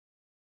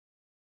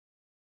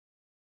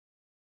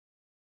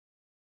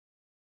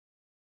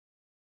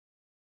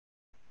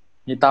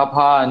Nita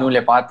pha nu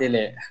le pate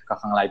le ka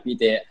khanglai pi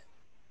te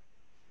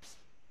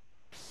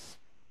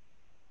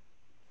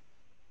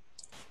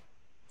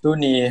tu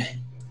ni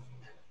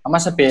ama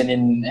sa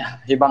penin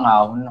hibanga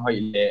hun hoi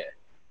le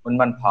hun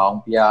man phaung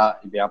pia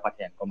ibia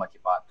pathen ko ma ki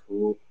pa thu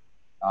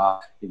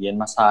igen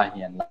ma sa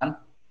hian lan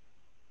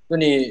tu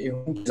ni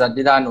hun zat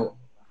didanu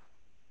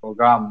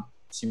program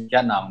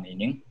simkya nam ni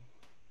ning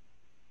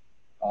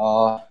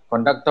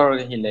conductor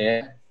hi le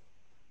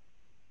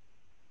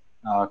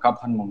kap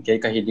han mong ke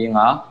ka hi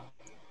dinga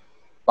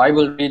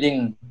Bible reading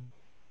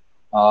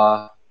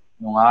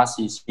nunga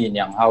si si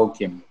nyang hau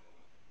kim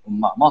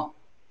umma mo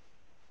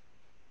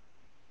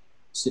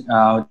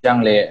chang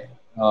le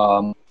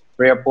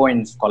prayer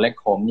points collect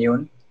home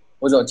niun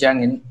uzo chang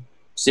in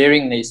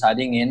sharing nei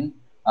sading in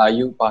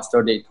you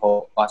pastor de tho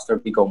pastor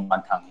pi gom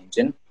man thang in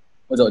chin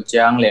uzo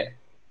chang le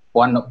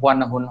one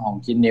hun hong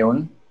kin niun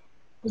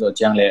uzo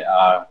chang le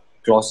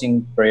closing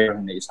prayer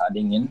nei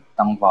sading in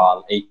tangwal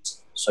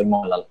 8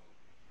 soimolal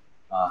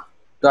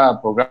ka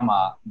program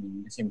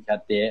min sim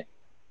khate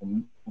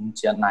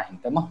chian na hin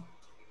tama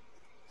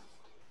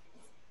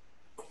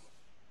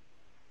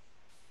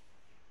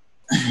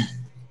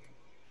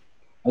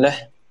le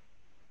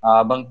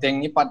bang teng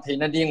ni pat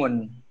theina dingun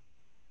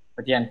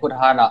patian phut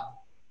hala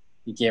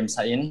i game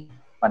sa in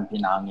pan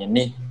pinang yen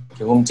ni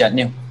ki hum chat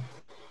ni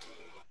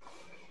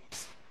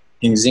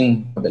hingzing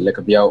bele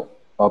ka biao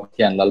pa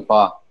patian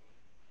lalpa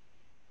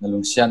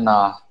nalung sian na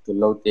tu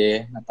lote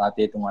na ta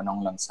te tunga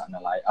nong lang sa na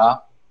lai a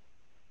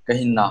ka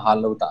hin na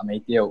halo ta mai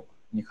teu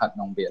ni khat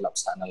nong be lap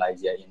sa na lai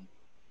ja in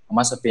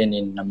ama sa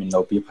penin namin lo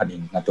pi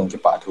phanin na tung ki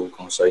pa thu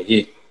khong soi hi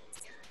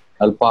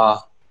lalpa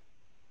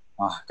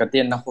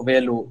katien na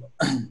khuvelu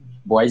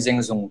boy jeng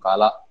zung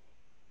kala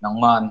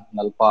nangman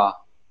nalpa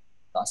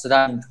ta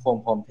sadan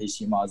khom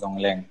thei ma jong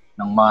leng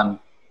nangman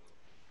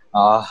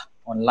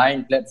online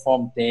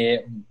platform te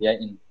ya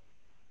in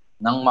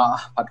nangma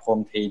phat khom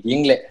thei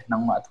ding le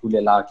nangma thu le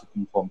la ki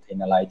khom thei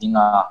na lai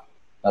dinga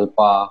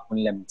lalpa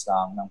hunlem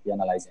chang nang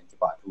pian alai zen ki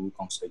pa thu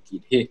kong soi ki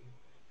he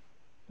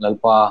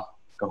lalpa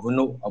ka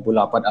hunu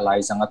abula pat alai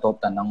sanga top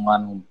ta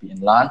nangman hum pin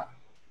lan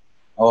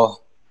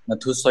na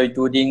thu soi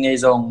tu ding ngei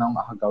zong nang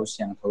gau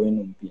siang thoin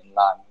pin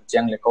lan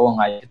chang le ko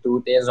ngai tu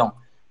te zong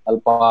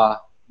alpa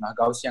na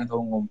gau siang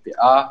thong ngom pi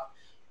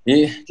hi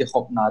ki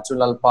khop na chu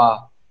lalpa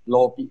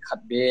lo pi khat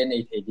be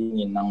nei the ding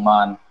in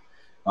nangman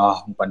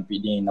pan pi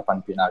ding na pan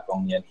pi na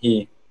kong yen hi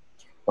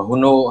ka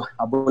hunu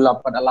abula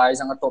pat alai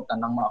sanga top ta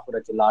nangma khura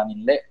kilan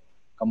in le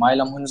kamai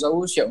lam hun zau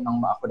siau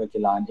nangma khura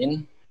kilan in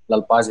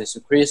lalpa jesu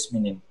christ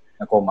minin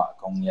na ko ma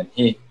kong yen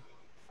hi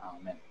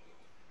amen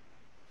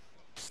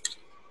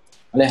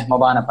le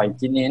mabana pai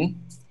kinin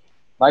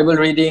Bible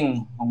reading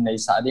hong nei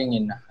sa ding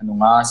in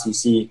anunga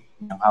sisi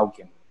yang hau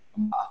kim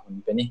hun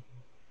peni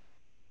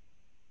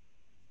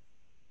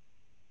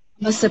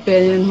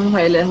Masapelin hun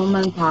haile hun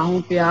man pha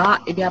hong pia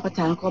ibia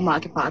pathan ko ma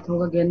ki pa tho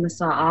ga gen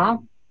masa a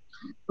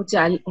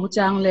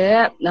huchang le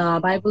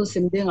Bible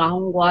sim ding a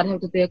hong war he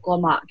te ko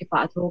ma ki pa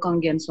tho kang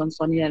gen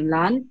son yen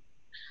lan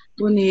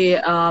tuni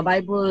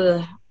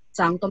Bible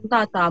chang tom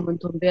ta mun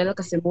thum bel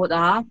ka simut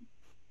a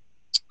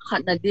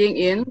khat na ding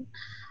in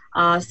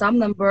some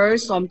numbers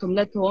som thum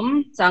le thum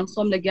chang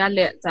som le gya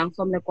le chang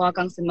som le kwa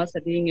kang sima sa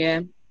ding e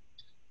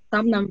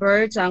some number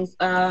chang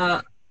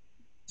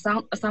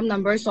some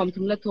number som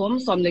thum le thum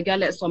som le gya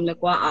le som le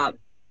kwa a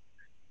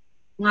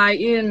ngai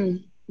in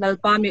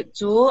lalpa mi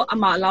chu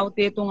ama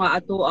laute tunga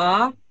atu a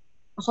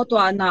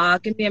khotwa na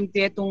kintem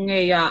te tung nge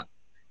ya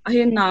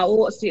ahin na u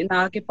si na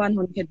ki pan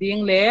hun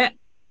kheding le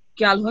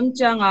kyal hun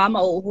changa ma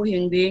u hu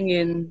hing ding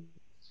in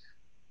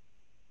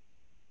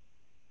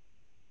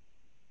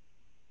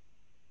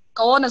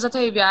kawana za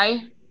thai biai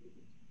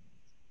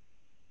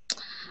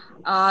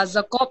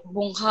Jacob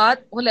bungkhat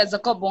hule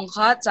Jacob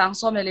bungkhat chang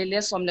som le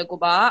som le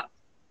kuba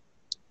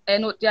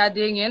enu tia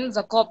ding in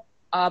Jacob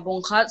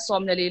bungkhat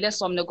som le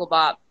som le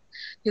kuba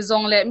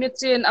hizong le mi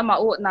chin ama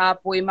u na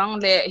puimang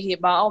le hi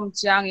ba om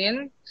chiang in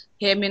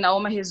hemin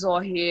auma hi zo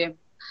hi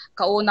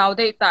ka u naw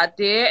dei ta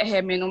te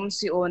heminum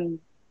si un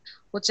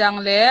puchang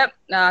le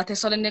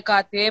Thessalonica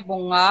te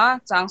bunga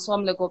chang som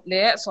le gop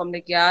le som le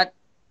gyat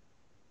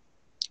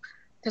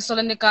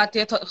Thessalonica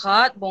te thot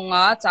khat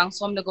bunga chang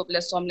som le gop le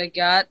som le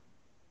gyat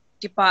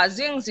kipa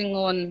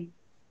zingun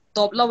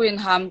top lawin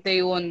ham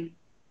teun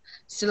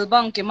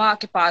silbang kima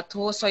kipa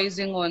thu soi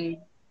zingun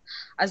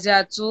azia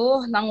chu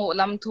nangu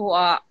lam thu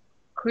a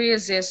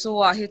Chris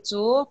Jesua hi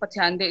chu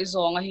pathian de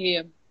zong a hi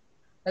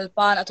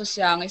elpan atu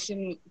siang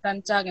isim kan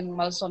chagin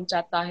mal som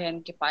chata hen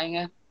ki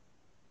painge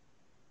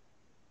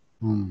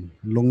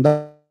lungda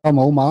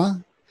mauma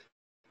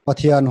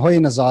pathian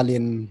hoina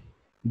zalin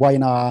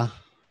boina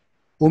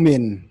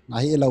umin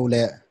ahi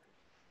lole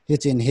hi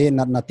chin he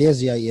nat na te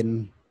zia in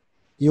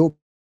yu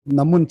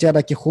namun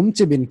chada ki khum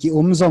chibin ki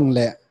zong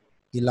le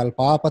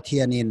ilalpa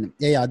pathianin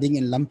ya ding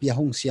in lampia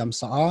hong siam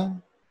sa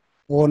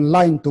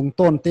online tung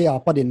ton te a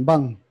padin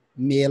bang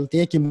mail te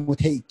ki mu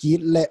thei ki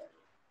le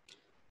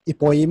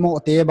ipoimo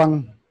te bang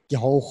ki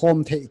ho khom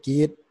thei ki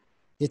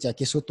ti cha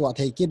ki su to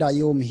thei ki da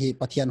yum hi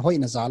pathian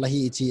hoina zala hi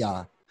chi a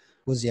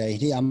uzia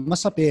hi amma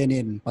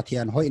sapenin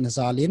pathian hoi na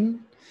zalin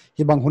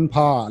hi bang hun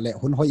pha le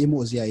hun hoi imu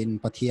zia in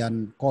pathian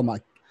koma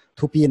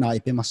thupi na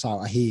ipe masa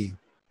a hi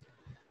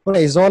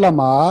pray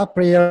zolama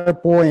prayer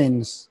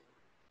points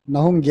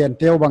nahung gen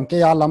teu bang ke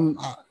alam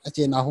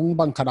chin ahung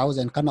bang khadau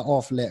zen kana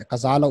off le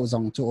kazalo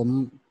zong chu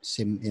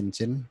sim in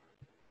chin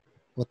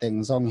uteng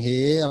zong hi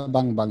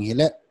bang hi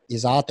le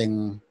iza teng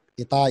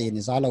ita in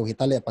iza lo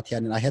hitale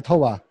pathian in a he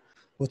thowa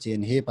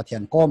uchin hi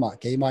pathian koma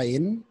keima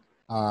in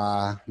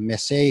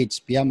message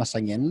pia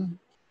masangin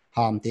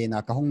ham te na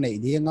ka hung nei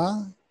dinga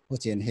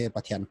uchin he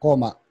pathian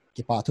koma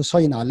ki pa thu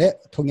soina le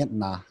thunget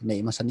na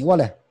nei masani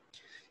wale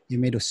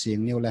imedu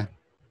sing ni wale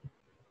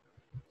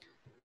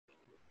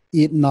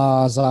it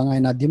na zangai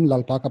na dim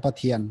lalpa ka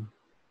pathian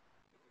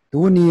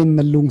tunin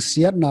na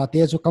lungsiat na te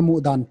chu kamu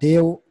dan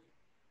teu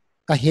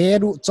ka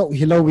heru chau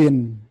hilowin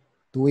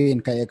tuin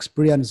ka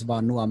experience ba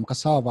nuam ka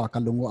sawa ka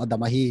lungu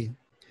adamahi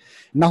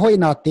na hoi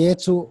na te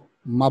chu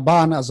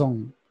mabana zong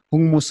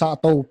hung musa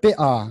to pe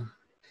a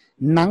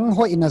nang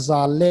hoi na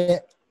zale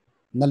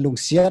na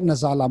lungsiat na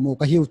zala mu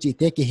ka hiu chi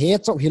te ki he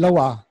chau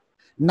hilowa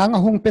nang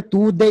hung pe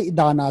tu de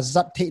dana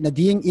zat the na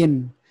ding in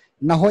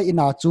na hoi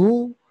na chu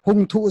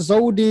hung thu zo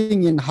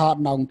ding in hat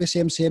naung pe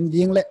sem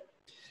ding le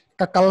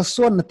ka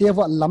kalson na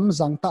tewa lam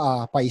jang ta a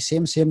pai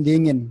sem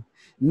ding in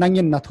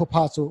nangin na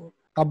thopa chu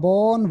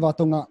kabon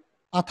watunga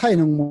athai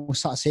nung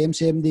musa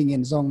sem ding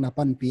in zong na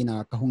pan pina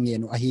ka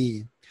hungenu a hi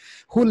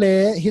hule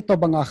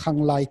hitobanga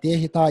khanglai te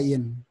hita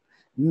in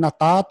na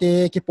ta te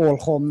ki pol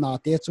khom na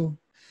te chu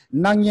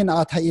nangin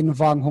athai in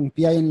wang hong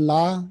pia in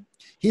la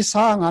hi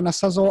sang ana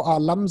sazo a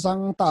lam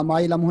jang ta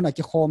mai lam huna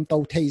ki khom to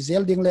thei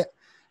zel ding le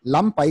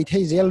lam pai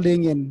thei zel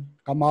ding in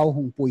kamau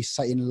hung pui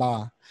sa in la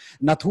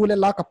na thule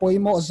la ka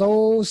poimo zo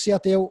sia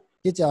teu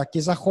hi cha ki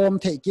za khom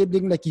thei ki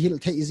ding le ki hil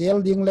thei zel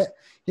ding le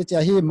hi cha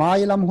hi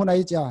mai lam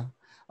hunai cha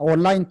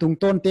online tung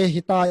ton te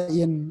hita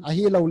in a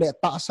hi lo le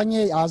ta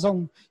sange a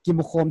zong ki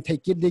mu khom thei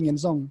ki ding in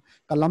zong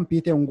kalam pi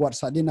te ungwat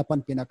sa din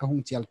pan pina ka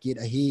hung chal kit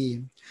a hi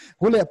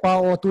hule pa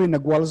o tu na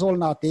gwal zol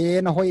na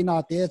te na hoi na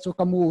te chu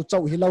kamu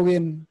chau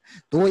hilowin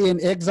tu in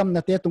exam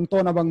na te tung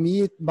ton abang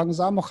mi bang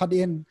za mo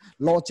khadin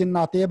lo chin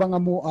na te bang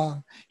amu a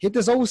hit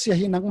zo sia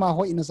hi nang ma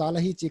hoi na zala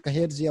hi chi ka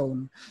her zion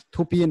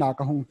thupi na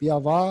ka hung pia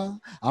wa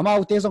ama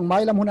u te zong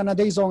mai lam huna na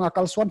dei zong a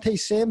kal swan thei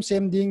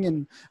sem ding in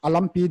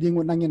alam pi ding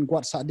nangin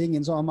gwat sa ding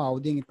in zo ama u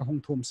ding ka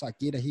hung thum sa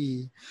ki da hi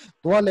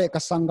to le ka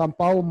sangam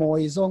pau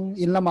moi zong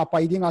in lama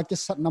pai ding a ki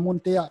sat namun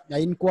te ya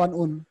in kwan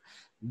un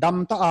dam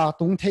ta a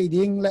tung thei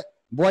ding le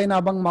boina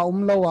bang ma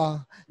umlowa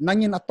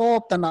nangin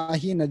atop ta na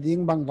hi na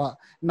ding bang wa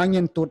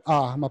nangin tut a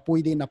mapui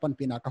din na pan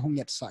pina ka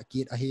hunget sa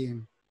kit a hi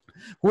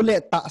hule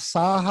ta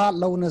sa ha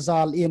lo na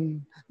zal in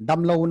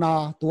dam lo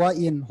na tua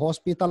in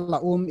hospital la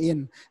in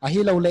a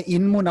hi lo le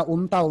in mu na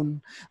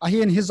town a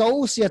hin hi zo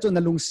sia chu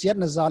na lung siat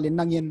na zal in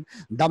nangin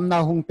dam na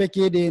hung pe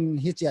ki din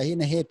hi cha hi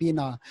na happy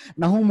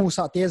na hung mu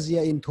sa te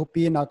zia in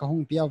thupi na ka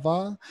hung pia wa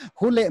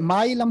hule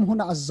mai lam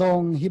huna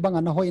azong hi bang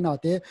na hoi na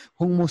te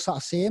hung mu sa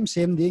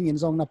sem ding in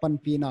zong na pan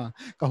pi na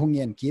ka hung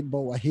yen kit bo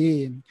a hi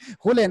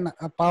hule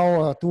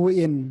pau tu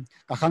in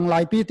ka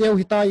khanglai pi teu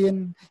hita in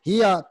hi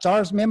a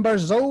church member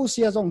zo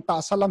sia zong ta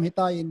salam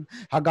hita in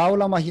hagaw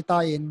lama hita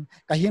in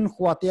kahin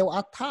khwa teu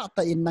atha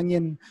ta in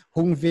nangin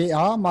hung ve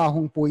a ma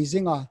hung pui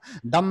zinga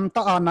dam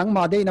ta anang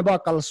ma de na ba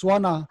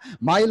kalswana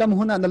mailam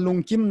huna na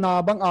lungkim na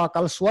bang a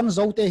kalswan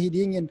zote hi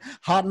ding in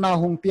hat na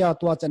hung pia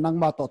tua chanang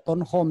ma to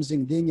ton khom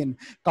jing ding in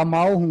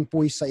kamau hung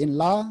pui sa in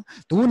la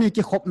tu ni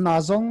ki khop na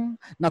zong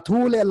na thu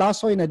le la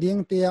soi na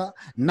ding tia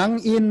nang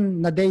in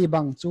na dei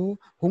bang chu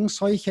hung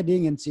soi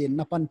kheding in chin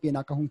na pan pina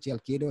ka hung chel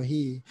ki do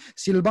hi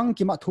silbang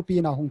ki ma thu pi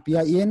na hung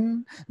pia in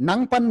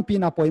nang pan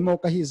pina poimo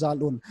ka hi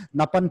zalun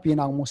na pan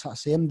pina musa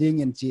sem ding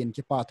in chin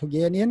ki pa thu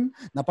gen in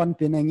na pan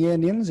pina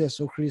ngen in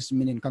Jesus Christ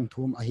minin kang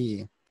thum a hi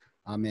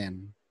amen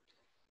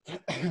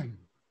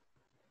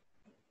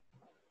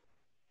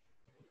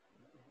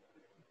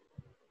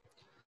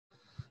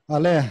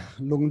ale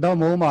lungda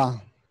mo ma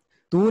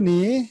tu ni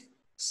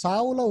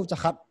sau lo cha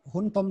khat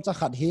hun tom cha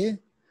khat hi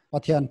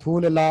pathian thu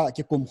le la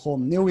ki kum khom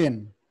newin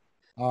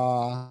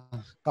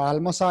kal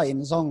ma sa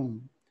in zong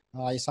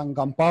ai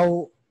sangam pau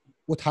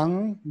uthang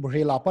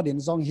burila padin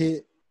zong hi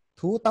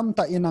thu tam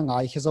ta ina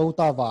ngai khizo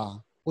ta wa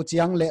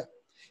uchiang le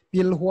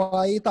pil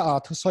huai ta a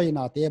thu soi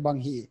na te bang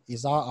hi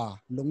iza a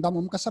lungdam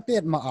ka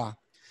sapet ma a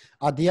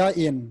adia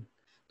in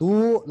tu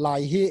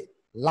lai hi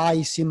lai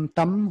sim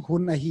tam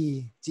hun a hi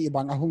chi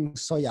bang a hung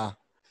soya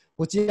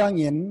uchiang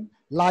in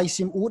lai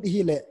sim ut hi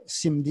le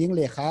sim ding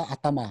le kha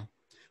atama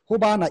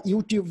hubana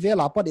YouTube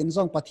vela padin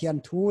zong pathian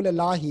thu le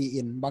la hi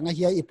in banga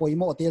hi i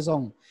poimo te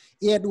zong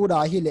edu da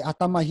hi le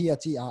atama hi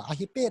achi a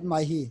hi pet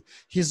mai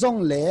hi zong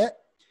le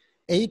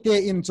eite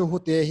in chu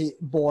hute hi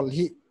bol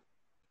hi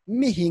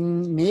mi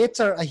hing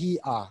nature a hi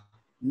a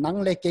nang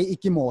le ke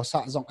ikimo sa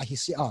zong a hi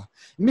si a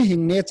mi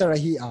hing nature a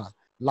hi a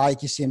lai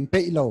ki sim pe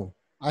lo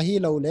a hi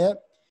lo le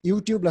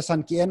YouTube la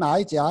san ki en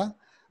ai cha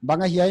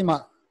banga hi ai ma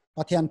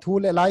pathian thu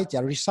le lai cha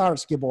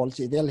research ki bol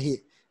chi del hi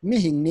mi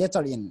hing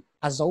nature in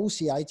azo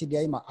si ai chi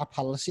dai ma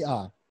aphal si a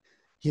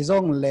hi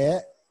zong le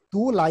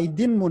tu lai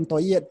din mun to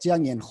yet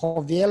chiang in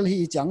khovel hi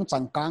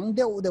chang kang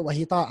deu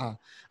hi ta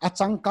a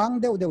chang kang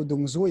deu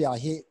dung zu ya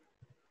hi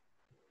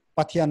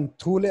pathian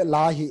thule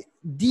la hi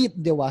deep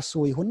dewa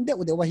sui hun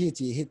deu hi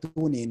chi hi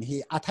tu nin hi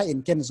atha in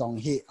ken zong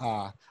hi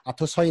a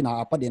thu soina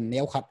padin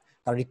neu khat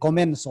ka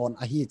recommend son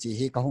a hi chi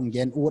hi ka hung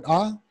gen ut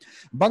a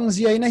bang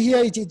ziai na hi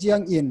ai chi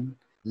chiang in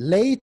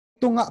lei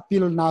tunga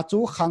pil na chu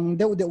khang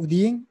deu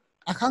ding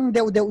a khang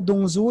deu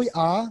dung zui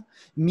a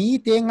mi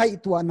te ngai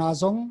tu na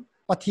zong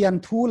pathian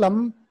thu lam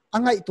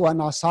angai tu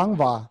na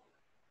sangwa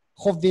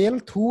khovel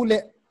thu le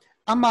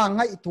ama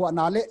ngai tu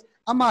na le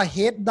ama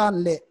het dan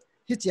le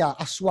hi chia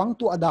aswang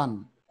tu adan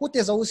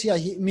kute zo sia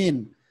hi min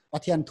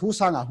pathian thu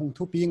sanga hung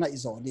thu pi ngai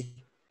zo ni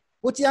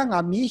uchianga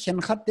mi hen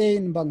khatte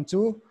in bang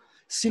chu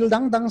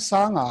sildang dang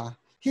sanga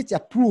hi chia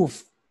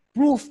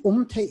proof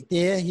thei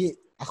te hi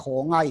a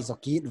khongai zo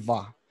kit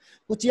wa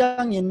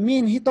uchiang in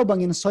min hi to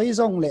bangin soi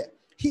zong le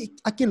hi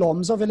akilom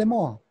zo vele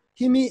mo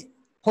hi mi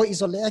hoi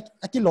zo le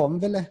akilom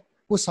vele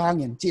ku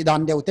sangin chi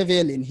dan deu te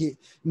velin hi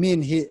min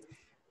hi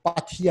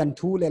pathian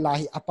thu le la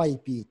hi apai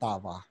pi ta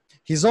wa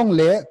hi zong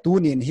le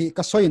tunin hi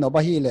ka soi no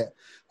ba hi le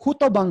khu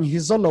to bang hi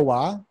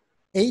zolowa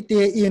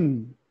eite in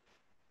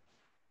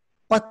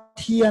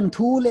pathian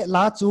thu le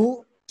la chu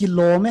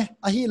kilome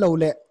a hi lo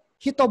le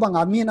hi to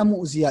banga min amu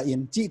zia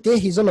in chi te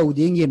hi zolo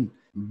ding in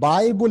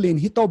bible in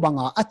hi to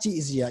banga achi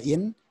zia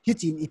in hi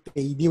chin i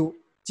pe diu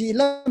chi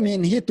la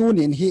min hi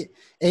tunin hi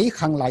ei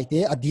khanglai te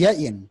adia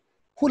in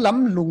hulam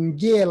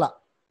lunggela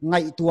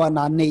ngai tua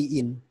na nei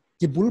in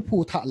ki bul phu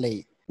tha le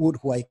ut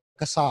huai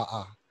ka sa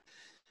a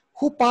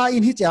hu pa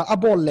in hi cha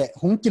abol le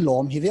hung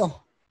kilom hi veo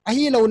a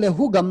hi lo le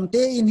hu gam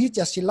te in hi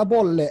cha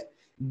silabol le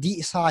di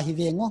sa hi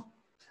vengo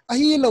a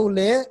hi lo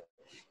le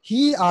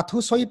hi a thu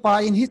soi pa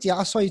in hi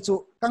cha soi chu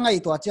ka ngai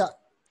to cha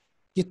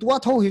ki tua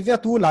tho hi ve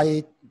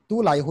tu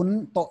lai hun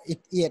to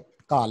it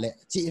ka le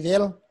chi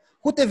vel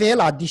hu te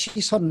vela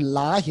decision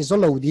la hi zo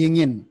lo ding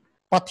in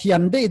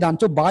pathian de dan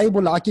chu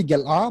bible a ki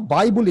gel a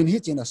bible in hi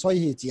china soi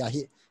hi chi a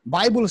hi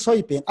bible soi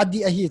pen adi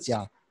a hi cha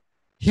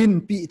hin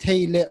pi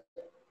thei le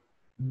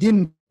din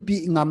pi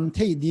ngam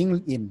thei ding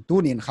in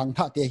tunin khang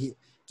tha te hi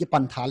ki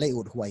pan tha le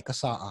ut huai ka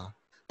sa a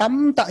tam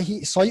ta hi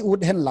soi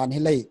ut hen lan hi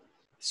le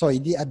soi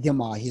di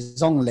adyama hi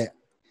zong le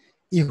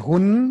i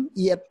hun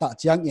i ta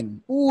chiang in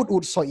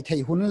ut soi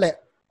thei hun le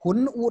hun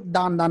ut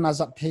dan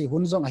azat thei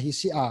hun zong a hi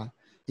si a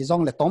hi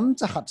zong le tom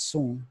cha khat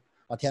sung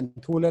pathian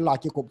thu le la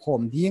ki kop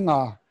khom dinga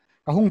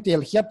ka hung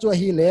tel khiat chu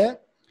hi le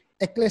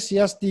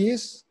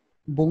ecclesiastes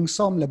bung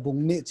som le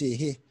bung ni chi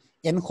hi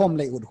en khom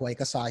le ut huai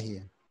ka sa hi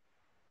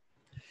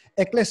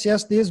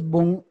ecclesiastes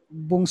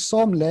bung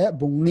som le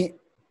bung ni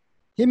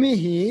himi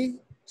hi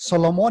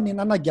solomon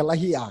in ana gel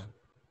hi a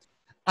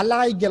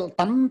alai gel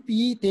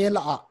tampi te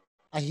la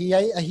a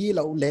hi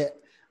lo le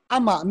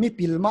ama mi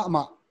pil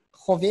ma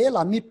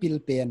khovela mi pil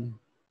pen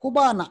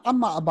kubana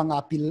ama abanga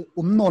pil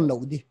non lo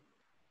di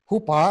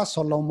hupa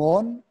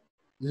solomon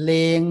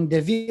leng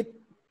david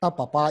ta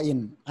papa in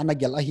ana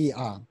gel hi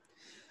a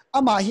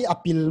ama hi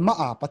apil ma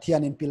a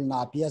pathian in pil na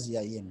pia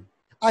zia in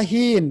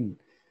ahin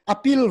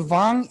apil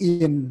wang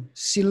in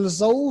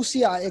silzo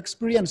sia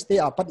experience te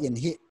apat in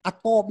hi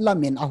atop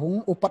lamin ahung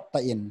upat ta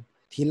in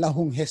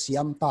thilahung he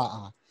siam ta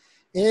a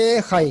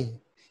e khai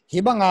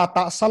hibanga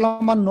ta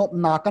salaman nop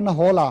na kana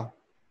hola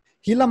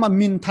hilama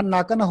min than na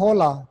kana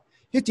hola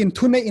hi chin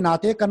thune ina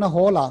te kana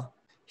hola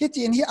hi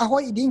chin hi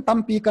ahoi ding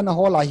tampi kana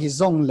hola hi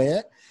zong le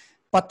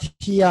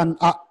pathian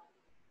a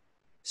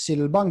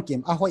silbang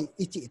kim ahoi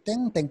ichi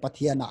teng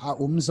pathian a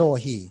umzo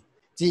hi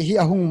chi hi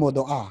ahung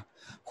modo a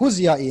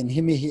huzia in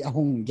himi hi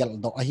ahung gel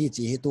do a hi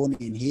chi hi tun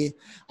in hi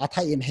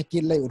athai in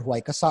hekil le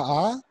urhuai ka sa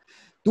a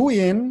tu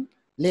in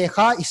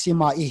lekha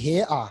isima i he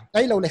a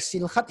ai lo le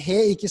sil khat he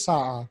i ki sa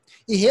a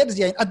i he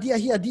zian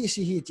adi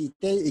si hi chi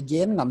te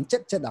again ngam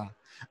chet da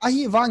a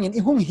hi wangin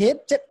i hung het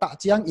chet ta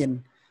chiang in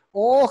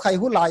o khai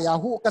hu la ya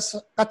hu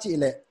ka chi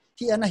le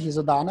hi ana hi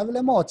zo da na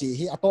le mo chi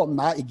hi atom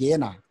na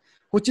again a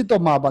hu chi to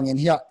ma bangin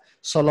hi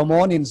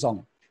solomon in zong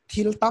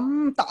thil tam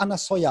ta ana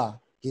soya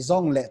hi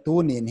zong le tu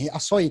nin hi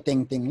asoi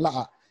teng la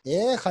e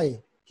khai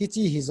hi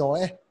chi hi zo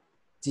e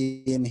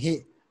chin hi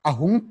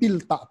ahung pil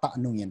ta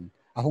nungin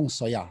ahung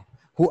soya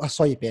hu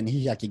asoi pen hi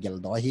ya ki gel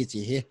do hi chi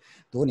hi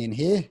tunin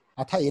hi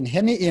atha in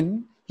heni in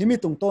himi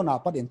tung to na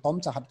pat in tom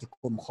cha hat ki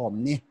kum khom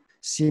ni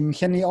sim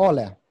kheni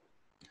ole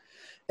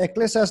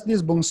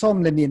ecclesiastes bungsom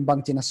lenin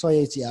bangchina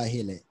soi chi a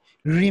hi le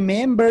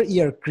remember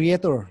your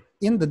creator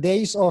in the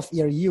days of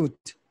your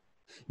youth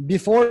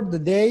before the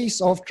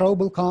days of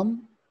trouble come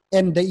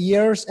and the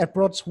years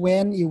approach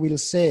when you will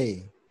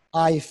say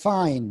I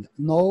find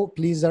no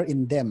pleasure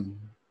in them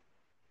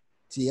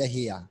chi a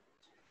hi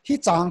hi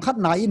chang khat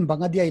na in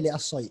banga diai le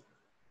asoi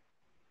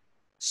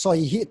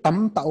soi hi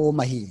tam ta o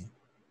ma hi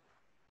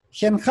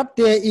hen khat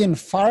te in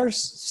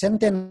first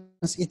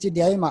sentence ichi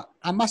diai ma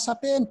ama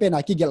sapen pen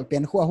a ki gel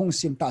pen hu hung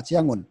sim ta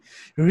chiangun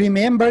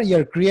remember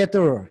your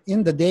creator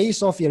in the days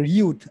of your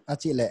youth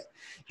achi le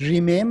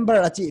remember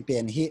achi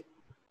pen hi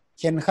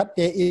hen khat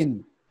te in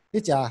hi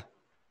cha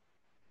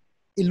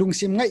ilung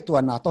sim ngai to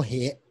na to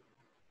he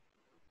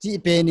chi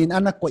pen in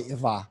ana koi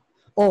wa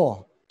o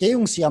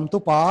keung siam tu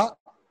pa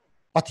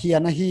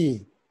pathian hi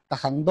ka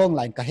khangdong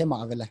line ka hema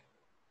vele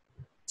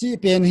chi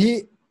pen hi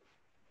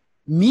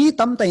mi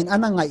tam tain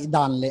anangai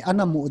dan le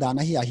anamu dan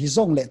hi hi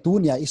zong le tu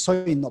nia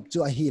isoi nop chu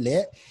hi le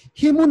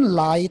himun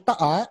lai ta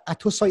a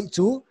athu soi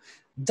chu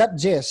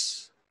judges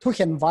thu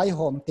khen vai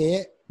hom te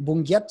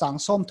bungiat chang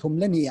som thum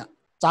le nia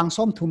chang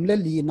som thum le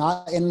li na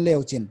en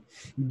leo chin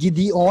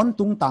Gideon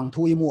tung tang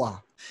thu imu a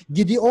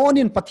Gideon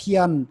in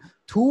pathian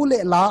thu le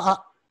la a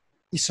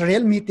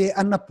Israel mi te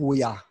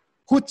anapuya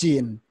hu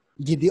chin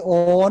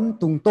Gideon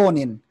tung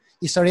tonin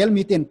Israel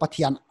mi ten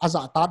pathian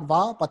aza tat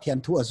wa pathian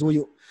thu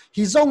azuyu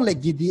hi zong le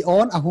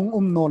Gideon ahung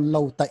non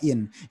lo ta in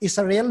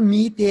Israel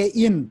mi te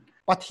in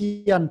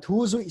pathian thu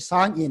zu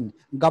sang in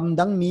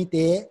gamdang mi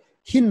te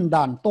hin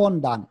dan ton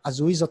dan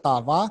azui zota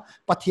wa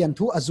pathian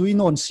thu azui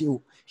non siu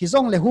hi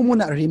zong le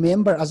humuna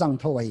remember azang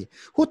thoi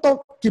hu to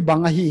ki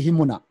banga hi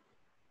himuna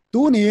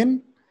tunin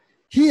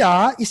hi a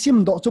isim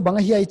do chu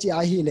banga hi ai chi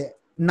a hi le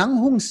nang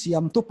hung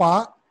siam tu pa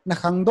na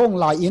khangdong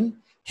la in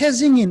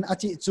hezing in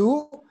achi chu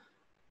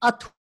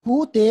athu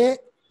te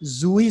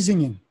zui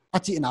zingin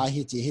achi na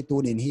hi chi hi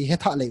tunin hi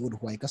hetha le ur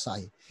huai ka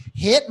sai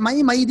het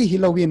mai di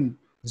hilowin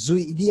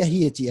zui di a hi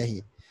chi a hi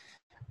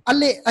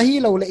ale a hi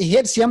lo le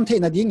het siam the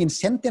na ding in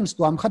sentence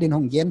tuam khadin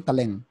hong gen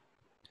taleng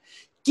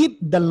keep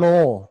the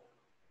law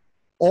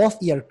of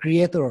your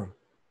creator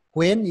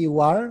when you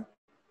are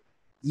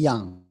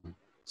young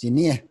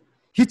chini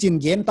hi chin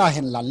gen ta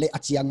hen lan le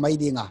achiang mai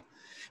dinga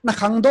na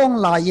khangdong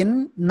lain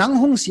nang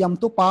hung siam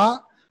tu pa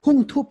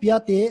hung thu pia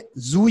te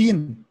zuin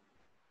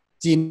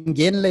chin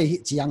gen le hi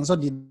chiang zo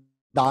din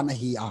dan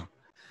hi a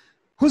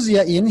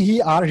huzia in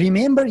hi a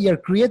remember your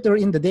creator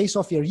in the days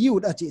of your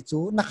youth achi chu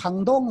na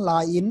khangdong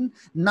lain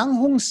nang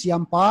hung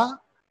siam pa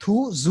thu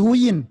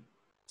zuin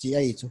chi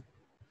ai chu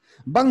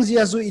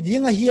bangzia zu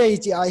idinga hi ai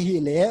chi a hi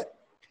le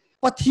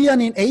pathian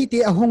in eite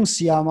ahung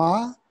siama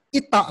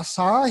ita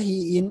sa hi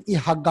in I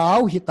hagaw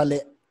hi tale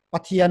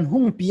pathian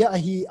hung pia a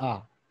hi a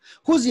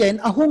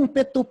huzien ahung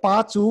petu pa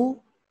chu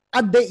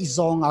ade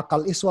izonga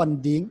kal iswan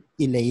ding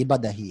ilei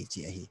badahi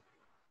chi hi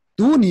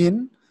tunin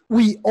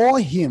we owe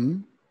him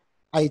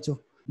ai chu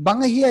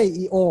banga hi ai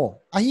I o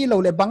ahi lo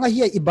le banga hi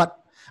ai ibat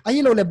ahi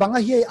lo le banga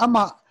hi ai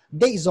ama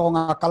de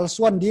izonga kal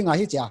swan dinga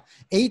hi cha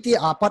eite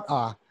apat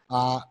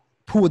a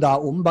phuda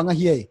banga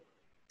hi ai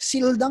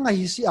sildang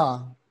hi si a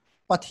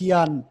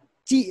pathian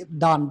chi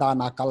dan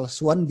dana kal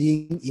swan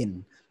ding in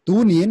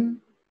tunin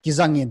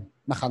kizangin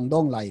na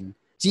khangdong line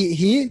chi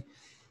hi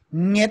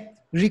nget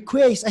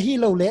request ahi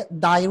lo le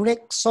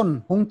direction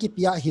hung ki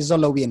pia hi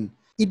zolowin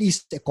it is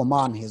a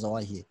command hi zo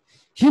hi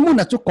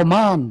himuna chu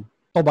command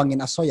to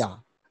bangin asoya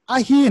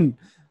ahin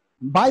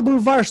bible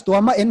verse to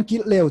ama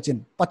enkil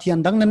leuchin pathian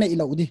dang na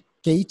ilo di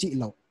ke chi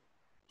lo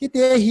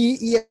hite hi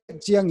I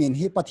chiangin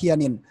hi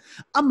pathianin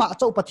ama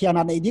chau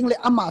pathiana nei ding le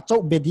ama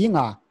chau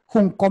bedinga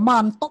hung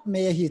command top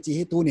me hi chi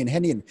hi tunin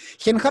henin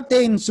khen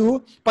khatein chu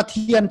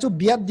pathian chu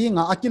biat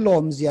dinga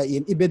akilom zia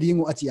in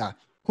ibedingu achia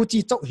huchi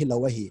chau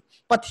hilowa hi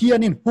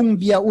pathianin hung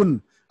bia un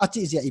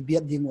achi zia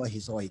ibiat dingu hi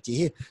zoi chi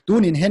hi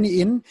tunin heni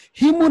in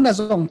himuna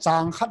zong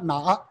chang khat na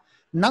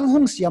nang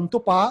hung siam tu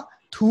pa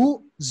thu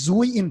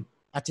zui in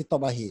achi to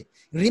ba hi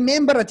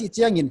remember achi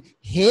chiangin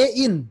he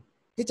in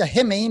hi cha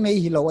he mei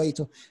hilowa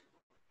chu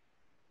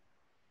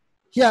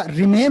hia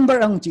remember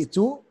ang chi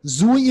chu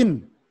zui in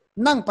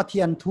nang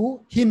pathian thu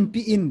hin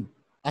pi in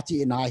achi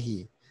na hi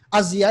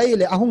aziai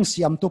le ahung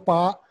siam tu pa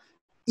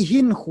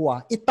ihin khwa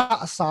ita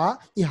sa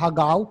I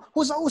hagaw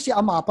huzau si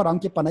ama parang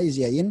ki panai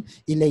ziain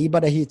ilei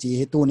badahi chi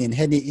tunin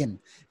heni in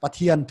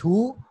pathian thu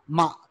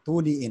ma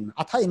tuni in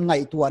atha in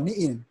ngai tuani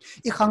in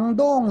I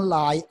khangdong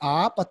lai a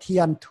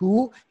pathian thu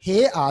he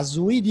a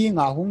zui di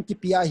nga hung ki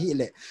pia hi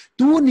le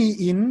tuni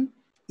in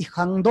I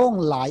khangdong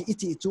lai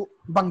ichi chu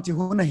bang chi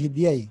hu na hi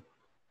diai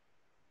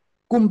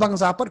kumbang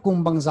za pat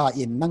kumbang za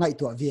in na ngai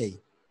tu vi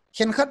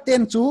khen khat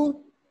ten chu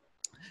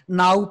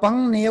naw pang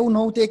neu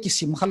no te ki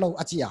sim khalo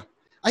achia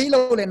ai lo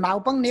le naw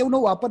pang neu no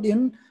wa padin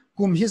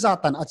kum hi za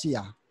tan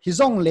achia hi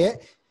zong le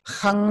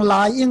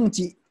Khanglai ing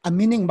chi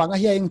amining bang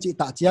hi ing chi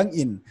ta chiang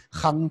in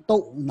khang to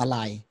na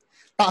lai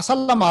ta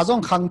salama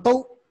zong khang to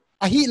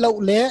a hi lo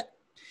le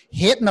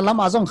het na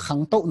lama zong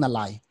khang to na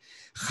lai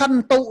khan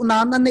to na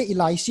na ne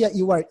ilai sia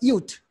you are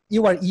youth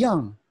you are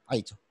young ai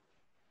chu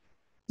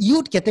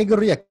youth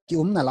category ki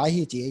na lai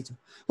hi chi ai chu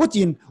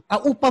huchin a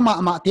upama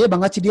ma te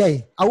banga chi dai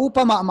a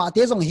upama ma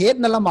te zong het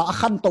na lama a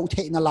khan to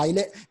the na lai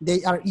le they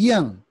are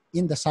young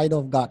in the sight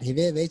of God hi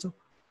ve chu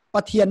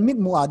pathian mit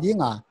mu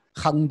adinga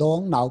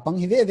khangdong naw pang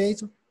hi ve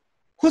chu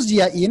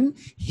huzia in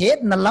het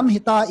na lam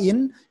hita in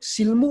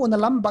silmu na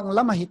lam bang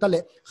lam hita le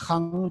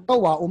khang to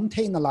wa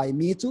the na lai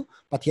mi chu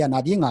pathian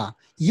adinga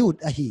youth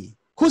a hi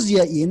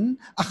huzia in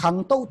a khang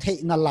to the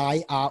na lai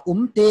a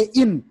te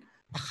in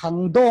a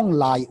khangdong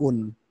lai un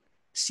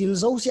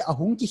silzo si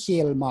ahung ki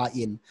khel ma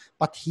in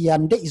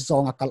pathian de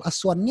zong akal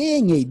aswan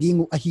nge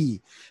dingu a hi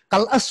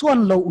kal aswan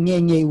lo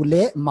nge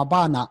ule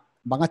mabana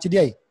banga chi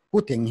dei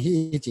puteng hi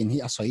chin hi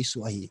asoi su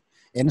a hi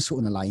en su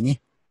na lai ni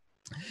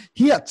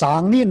hi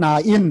chang ni na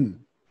in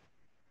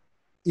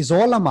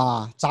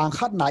izolama chang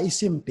khat na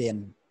isim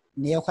pen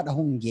neo khat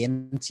ahung gen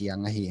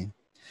chiang a hi.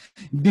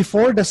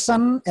 Before the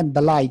sun and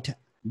the light,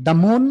 the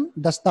moon,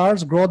 the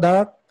stars grow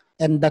dark,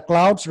 and the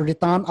clouds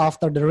return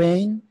after the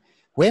rain.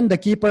 When the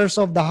keepers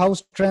of the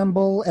house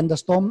tremble and the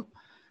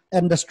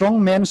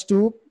strong men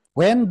stoop,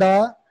 when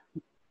the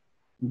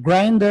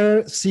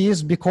grinder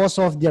cease because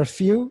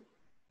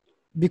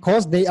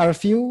they are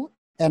few,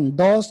 and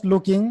those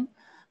looking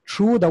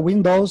through the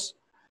windows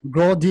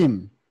grow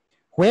dim.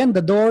 When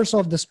the doors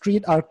of the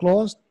street are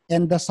closed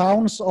and the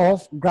sounds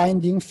of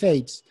grinding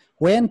fades,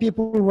 when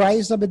people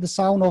rise up with the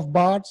sound of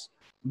birds,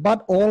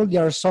 but all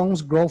their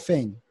songs grow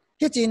faint.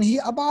 Hi chin hi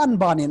aban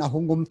banin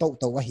ahungum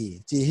to a hi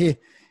chi hi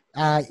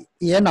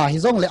iena hi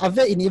zong le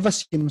ave in iva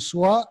sim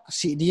suwa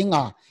si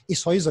dinga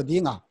isoi zo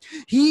dinga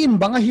hi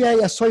imbanga hi ai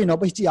asoi no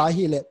ba chi a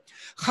hi le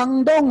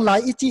khangdong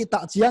lai ichi ta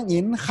chiang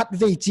in khat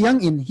ve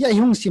chiang in hi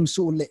hung sim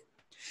su le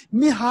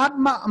mi hat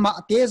ma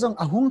te zong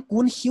ahung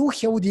kun hiu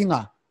hiu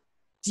dinga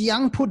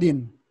chiang phudin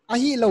a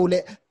hi lo le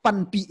pan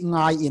pi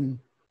ngai in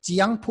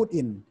chiang phut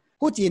in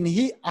hu chin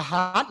hi a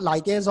hat lai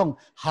te zong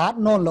hat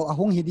non lo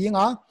ahung hi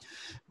dinga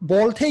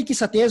bol thei ki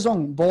sate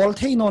zong bol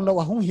thei non lo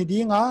ahung hi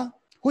dinga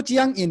hu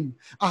chiang in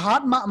a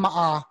hat ma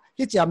a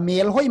hi cha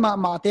mel hoi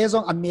ma te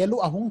zong a melu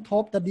ahung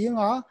thop ta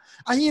dinga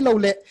a hi lo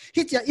le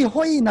hi cha i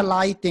hoi na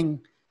lai ting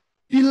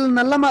pil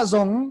na lama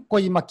zong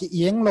koi ma ki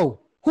yeng lo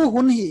hu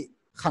hun hi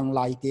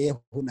Khanglai te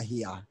hun a hi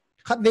a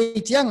khat ve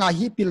chiang a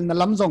hi pil na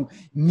lam zong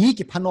mi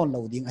ki phanon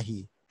lo ding a hi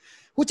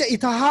hu cha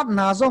itha hap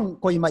na zong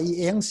koi ma i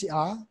eng si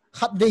a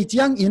khat ve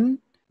chiang in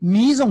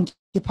mi zong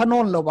ki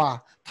phanon lo ba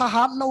tha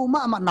hat lo ma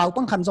naw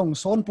pang khan zong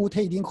son pu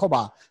thei ding kho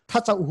ba tha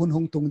cha hun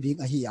hung tung ding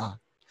a hi a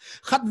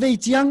khat ve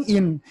chiang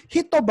in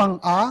hi to bang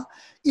a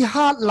i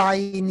hat lai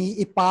ni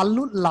i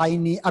palut lai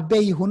ni a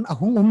bei hun a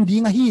hung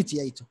ding a hi chi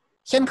ai chu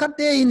khen khat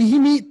te in hi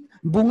mi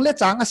bung le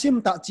chang asim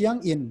ta chiang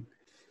in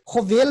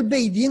khovel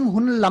bei ding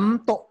hun lam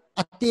to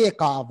ate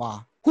ka wa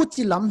hu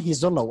chi lam hi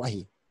zo lo a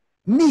hi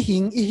mi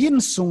hing i hin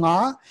sunga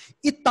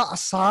ita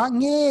sa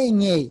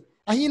nge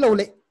a hi lo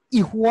le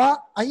i huwa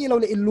a hi lo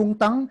le ilung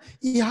tang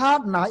i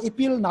hat na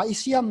ipil na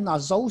isiam na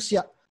zo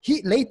sia hi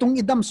leitung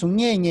idam su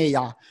nge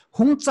ya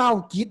hung chau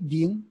kit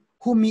ding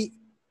humi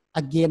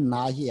again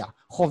na hi ya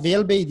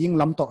khovel be ding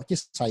lam to ki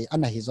sai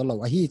ana hi zo lo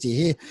a hi chi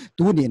hi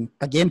tunin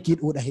again kit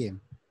u da hem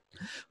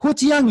hu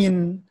chiang in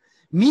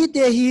mi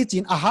te hi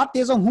chin a hat te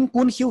jong hung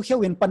kun hiu hiu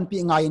in pan pi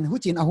ngai in hu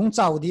chin a hung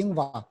chau ding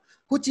wa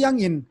hu chiang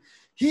in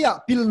hiya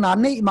pil na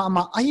nei ma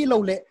a hi lo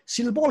le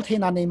silbol the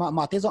na nei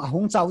ma te jong a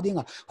hung chau ding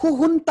a hu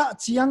hun ta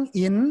chiang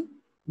in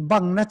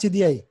bang na chi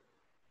diai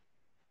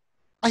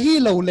a hi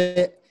lo le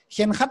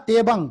hen khat te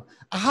bang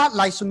a hat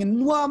lai sungin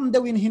nuam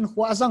dewin hin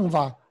khwa zang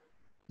wa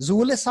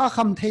zule sa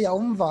kham the ya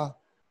wa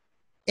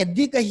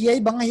edik a hiai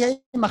bang hiai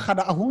ma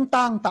khada a hung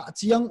tang ta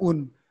chiang un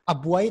a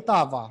buai ta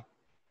wa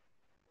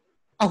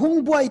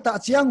ahung buai ta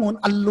chiangun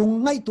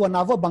allung ngai tu na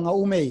wa banga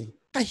umei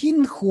ka hin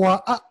khwa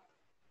a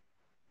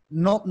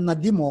nop na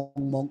di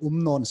mong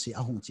non si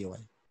ahung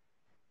chiwai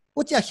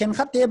ucha khen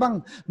khat te bang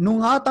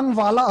nunga tang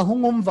wala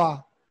ahung wa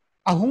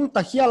ahung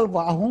ta hial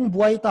wa ahung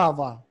buai ta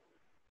wa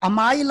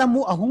amai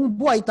lamu ahung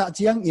buai ta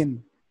chiang in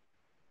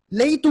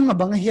leitung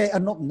bang hi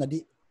anop na di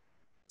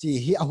chi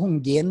hi ahung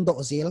gen do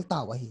zel ta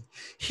wa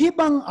hi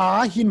bang a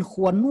hin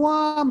khwan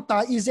nuam ta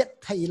izet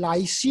thai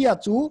lai sia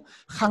chu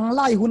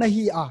Khanglai huna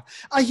hi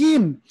a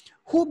hin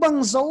hu bang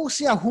zo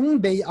sia hung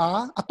be a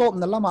atop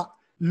na lama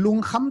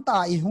lung kham ta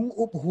i hung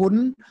up hun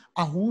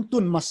a hung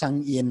tun masang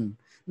in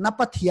na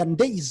pathian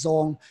de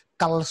zong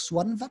kal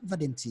suan vat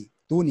vaden chi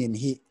tunin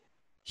hi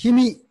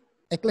himi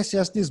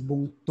Ecclesiastes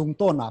bung tung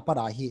to na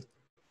para hi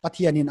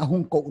pathianin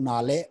ahung ko na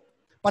le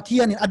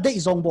pathianin adei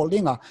zong bol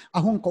dinga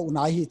ahung ko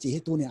na hi chi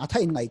tunin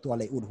athain ngai to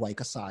le ud huai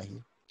ka sa hi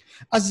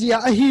azia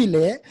a hi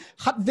le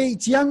khat ve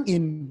chiang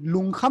in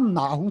lung kham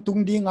na ahung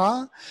tung dinga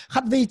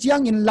khat ve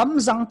chiang in lam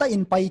zang ta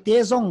in pai te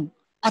zong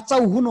a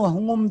chau huno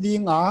hungom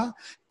dinga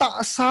ta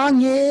sa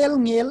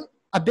ngel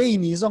abei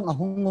ni zong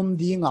ahungom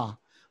dinga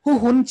hu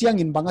hun chiang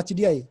in banga chi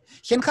diai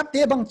hen khat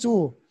te bang chu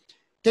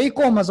ke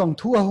ko ma zong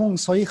thu ahung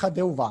soi kha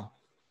deuwa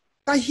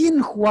ka hin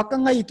khuwa ka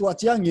ngai tu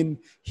chiang in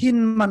hin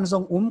man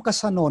zong ka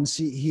sanon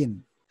si hin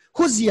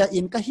huzia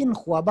in ka hin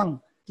khuwa bang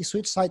ki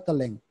sweet side ta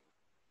leng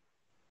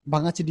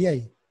banga chi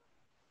diai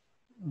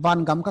van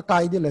gam ka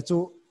kai di le chu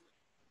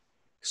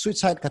sweet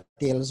side ka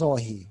tel zo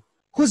hi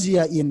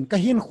huzia in ka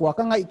hin khuwa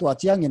ka ngai tu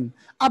chiang in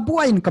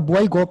abuai in ka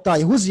buai gop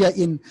tai huzia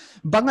in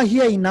banga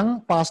hiai nang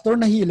pastor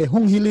na hi le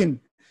hung hilin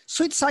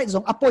sweet side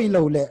zong apoi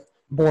lo le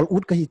bol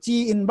ut ka hi chi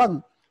in bang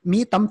mi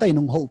tam tai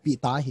nong ho pi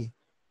ta hi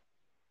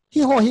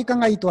ho hi ka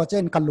ngai to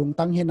chen kalung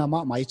tang he nama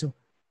mai chu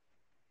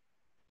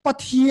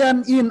pathian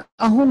in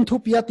ahung thu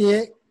pia te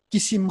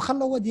kisim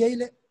khalawa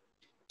diaile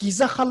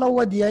kiza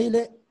khalawa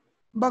diaile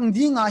bang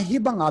dinga hi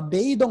banga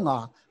beidonga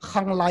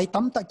Khanglai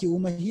tam ta ki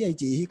uma hi ai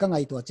chi hi ka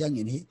ngai to chang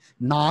in hi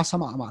na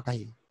sama ma ka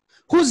hi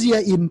huzia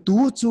in tu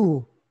chu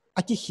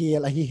aki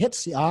khel a hi het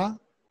si a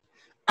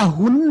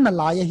ahun na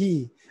la ya hi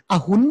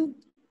ahun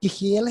ki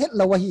khel het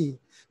lawa hi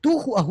tu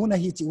khu ahun a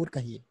hi chi ut ka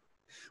hi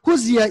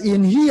huzia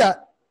in hi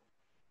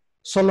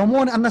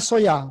Solomon anna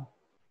soya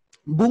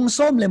bung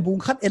som lem bung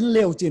khat en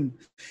leo chin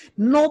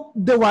nop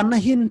de wan na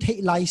hin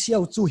thei lai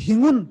siao chu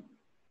hingun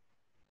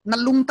na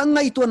lung tang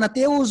ngai to na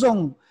teu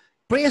zong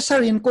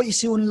pressure in ko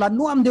isiun la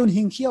nuam deun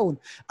hing khiaun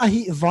a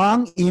hi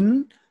wang in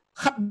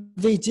khat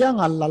ve chiang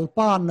al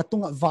lalpa na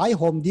tunga vai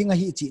hom ding a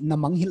hi chi na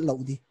mang hil lo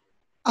di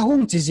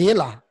ahung chi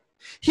zela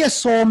hi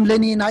som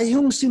leni na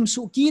hung sim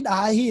su ki da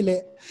hi le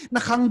na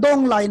khang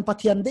dong line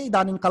pathian de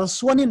danin kal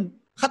suanin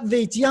khat ve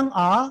chiang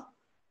a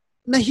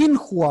na hin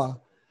khua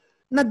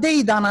na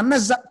dei dana na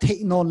zat thei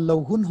non lo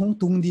hun hung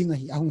tung ding a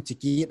hi ahung chi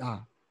ki a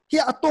hi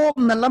atom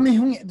na lami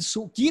hung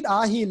su ki a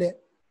hi le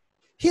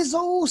hi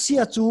zo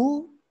sia chu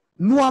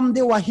nuam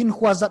de wa hin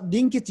khwa zat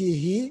ding ki chi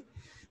hi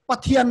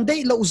pathian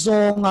dei lo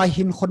zonga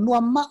hin khon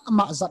nuam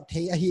ma zat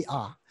thei a hi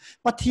a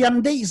pathian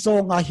dei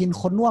zonga hin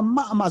khon nuam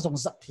ma zong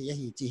zat thei a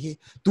hi chi hi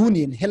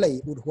tunin helai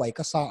ud huai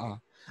ka sa a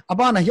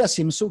abana hi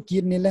sim su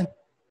kin ni le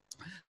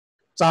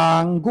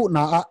chang gu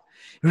na a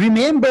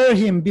remember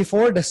him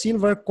before the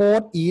silver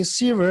cord is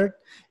severed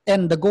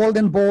and the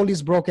golden bowl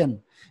is broken,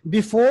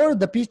 before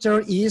the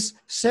pitcher is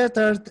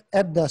shattered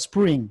at the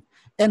spring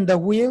and the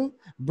wheel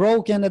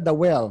broken at the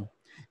well,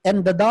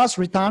 and the dust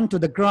return to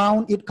the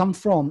ground it come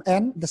from,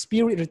 and the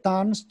spirit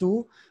returns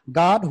to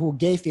God who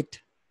gave it.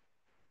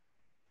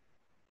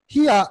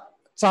 Here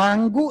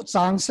changgu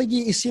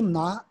changsagi isim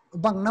na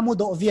bang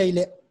namudo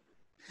viaile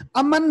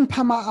aman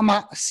phama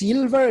ama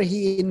silver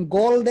hi in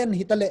golden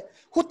hitale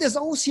hute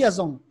zo sia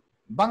zong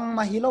bang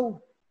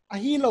mahilo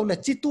ahilo le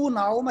chitu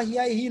na ma hi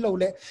ai hilo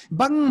le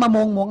bang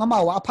mamong mong ama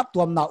wa phat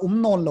tuam na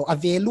non lo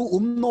avelu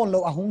non lo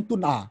ahung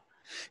tun a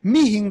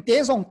mi hing te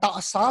zong ta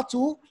sa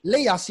chu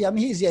leya siam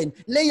hi zen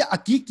leya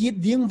akikit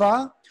ding wa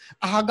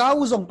ahagau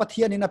zong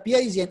pathian in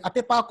apiai zen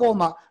ape pa ko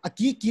ma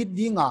akikit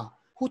dinga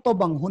hu to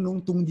bang hunung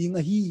tung ding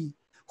a hi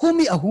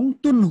humi ahung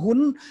tun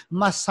hun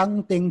masang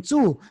teng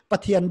chu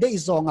pathian de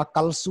zonga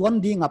kalsuan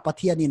dinga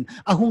pathianin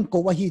ahung ko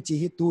wa hi chi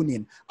hi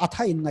tunin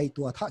athain ngai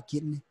tu atha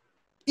kin ni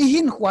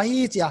ihin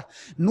khwai cha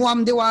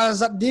nuam dewa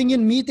zat ding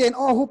in mi ten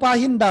o hu pa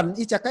hin dan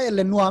i cha ka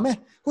ele nuame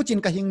hu chin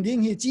ka hing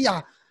ding hi chi ya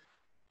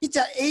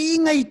icha e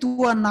ngai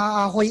tua na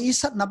hoi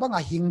isat na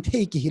banga hing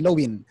thei ki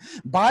hilowin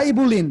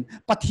bible in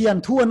pathian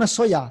thu ana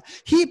soya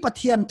hi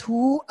pathian thu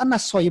ana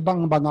soi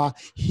bang banga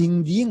hing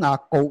dinga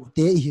ko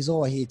te hi zo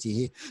hi chi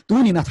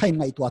tuni na thain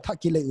ngai tua tha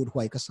ki le ur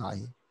huai ka sai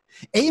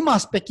e ma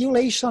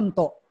speculation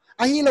to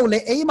ai lo le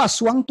e ma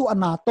suang tu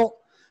ana to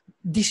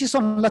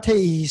decision la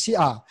thei si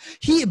a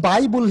hi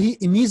bible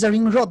hi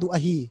measuring rod a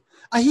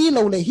hi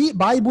lo le hi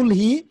bible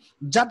hi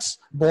judge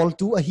ball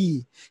tu a hi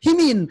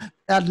mean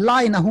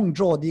line ahung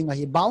draw ding a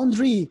hi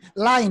boundary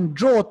line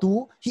draw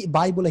tu hi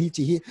bible hi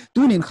chi hi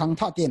tunin khang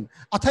tha ten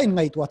athain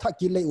ngai tu tha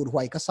ki le ur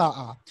huai ka sa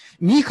a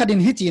mi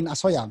khadin hi chin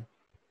asoyam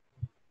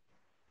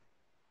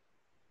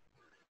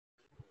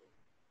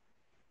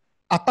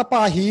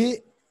atapa hi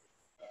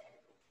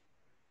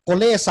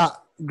kolesa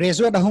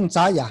graduate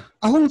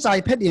ahung chai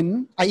phet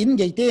in a in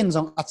gei ten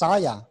jong a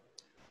chaya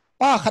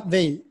pa khat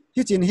ve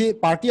hi chin hi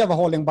party wa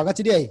holeng baga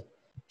chi dei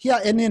hia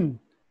enin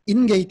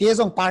in gei te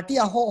jong party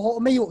a ho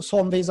meyu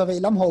som ve za ve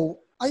lam ho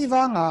ai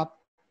wanga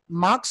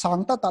mark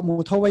sang ta mu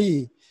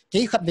thowai ke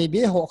khat ve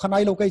be ho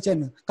khanai lo kai chen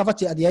ka wa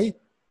che adiai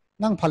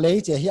nang phale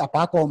che hi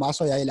apa ko ma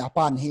so yai la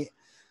pan hi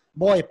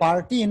boy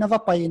party na wa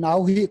pai nau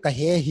hi ka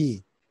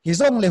hi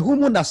zong le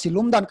humun na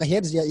silum dan ka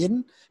het zia in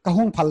ka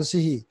hung phal si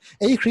hi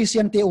ei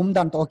christian te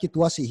dan to ki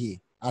tua si hi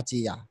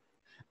achia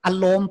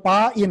alom pa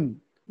in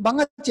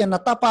banga chen na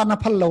ta pa na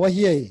phal lo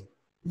hi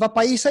wa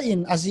paisa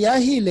in azia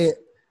hi le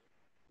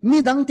mi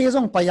dang te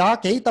jong paya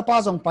ke ta pa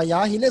jong paya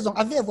hi le jong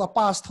ave wa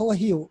pas tho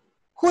hi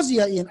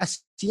khuzia in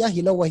asia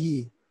hi lo hi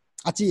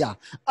achia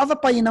ava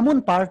pai namun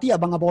party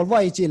abanga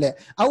bolwai chile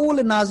aul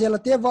nazela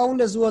te waul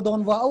zuwa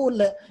don wa aul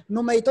no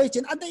mai toi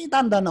chin adai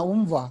dan dan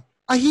umwa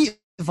a hi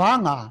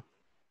wanga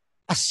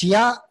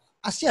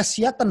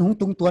asia tan hung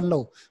tung tuan lo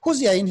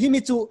khuzia in himi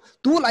chu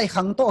tu lai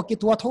khang to ki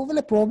tua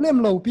thovele problem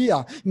lo pia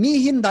mi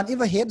hin dan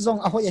iwa het zong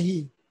a hoya hi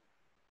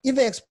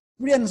iwa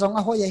experience zong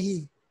a hoya hi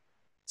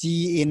chi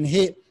in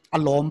he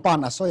alom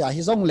pan asoya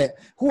hi zong le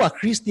huwa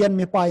christian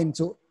mi pa in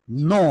chu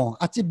no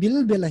achi bil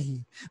belahi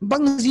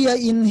bangzia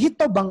in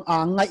hito bang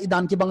angai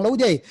idan ki bang lo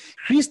de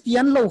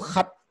christian lo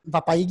khat va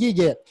pai gi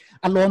ge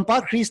alom pa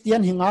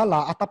christian hinga la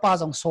atapa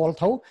jong sol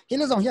tho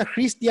hele jong hi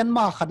christian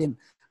ma khadin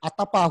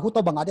atapa hu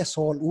to banga de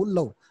sol ul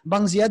lo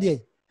bangzia de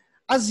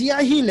azia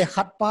hi le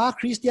khat pa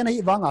christian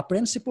hi wanga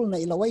principle na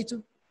ilawai chu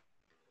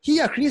hi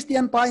a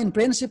christian pa in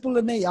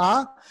principle nei a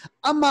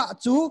ama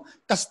chu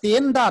ka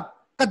standard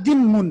ka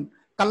din mun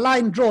ka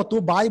line draw to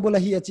bible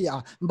hi chi a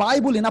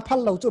bible ina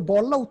phal lo chu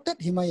bol lo tet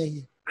hi mai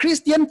hi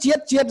christian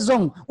chiat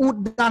zong ud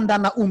dan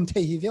na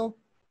the hi veo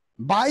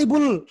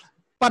bible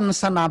pan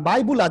sana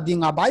bible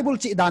adinga bible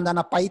chi dan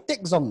na pai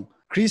tek zong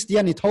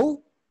christian ni tho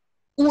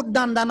ud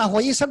dan na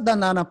hoi sat dan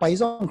na pai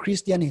zong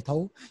christian ni tho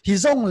hi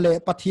zong le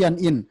pathian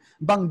in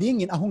bang ding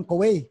in ahung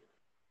kowe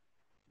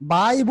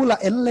bible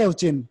en leo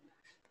chin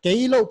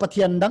keilo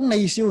pathian dang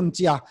nei siun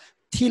chia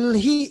thil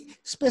hi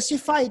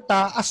specify ta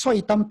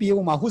asoi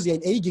tampiu ma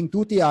huzian aging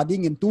tu ti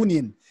ading in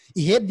tunin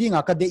I het ding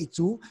aka de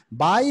chu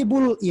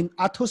Bible in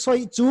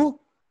athusoi chu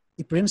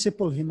I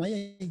principle himai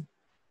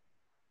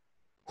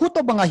hu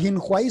to banga hin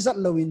khwai zat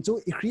lowin chu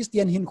I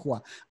Christian hin khwa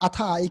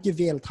atha I ki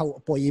vel thau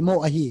poimo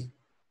a hi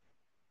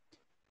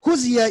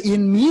huzia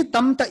in mi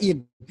tamta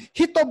in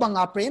hito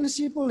banga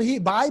principle hi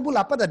Bible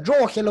apa da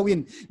draw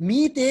Halloween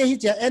mi te hi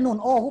cha enun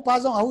o hu pa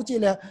jong a hu chi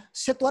le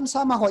setuan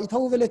sama hoi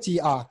thau vele chi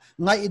a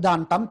ngai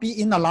dan tampi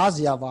in ala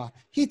ziawa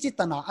hi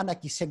chitana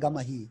anaki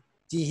segama hi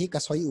chi hi ka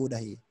soi u da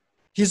hi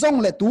hi zong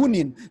le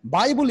tunin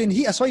Bible in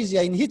hi asoi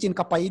zia in hi chin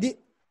ka pai di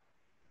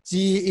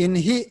chi in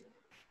hi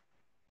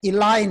I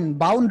line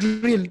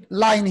boundary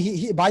line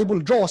hi Bible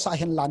draw sa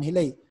hen lan hi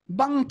le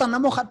bang tan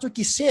amo khat chu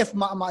ki safe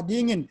ma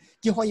dingin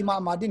ki hoi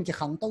ma din ki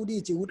khang tau di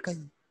chi ut kai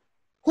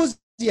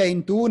huzia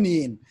in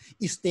tunin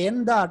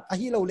standard a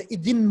hi lo le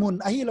idin mun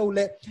a hi lo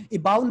le I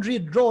boundary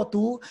draw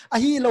tu a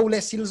hi lo le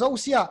sil zo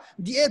sia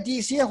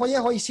di se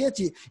hoi se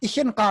chi I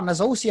hen ka na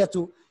zo sia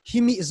chu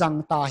himi zang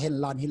ta hen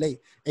lan hi le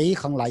ei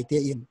Khanglai te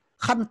in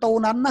khan to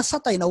nan na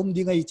satai na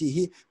dingai chi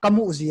hi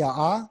kamu zia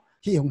a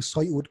hi hong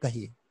soi ut ka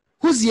hi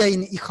huzia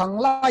in I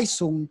Khanglai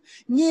sung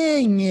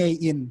nge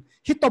in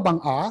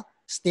hitobang a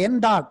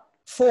standard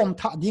form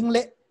tha ding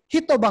le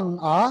hitobang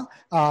a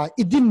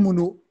idin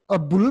munu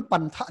bul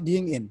pan tha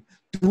ding in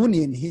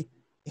tunin hi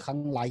I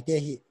Khanglai te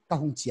hi ka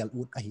hung chial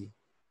ut a hi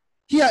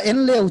hia en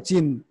leu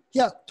chin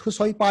hia thu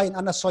soi pa in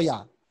ana soya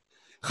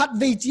khat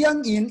ve chiang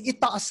in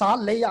ita sa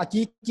le ya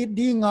ki kit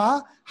dinga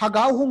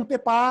hagau hung pe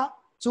pa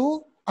chu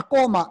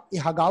akoma I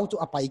hagau chu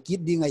apai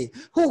kit dingai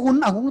hu hun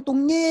ahung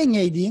tung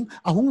nge ding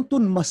ahung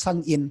tun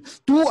masang in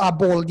tu a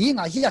bol ding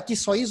a hia ki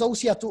soi zo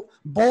sia chu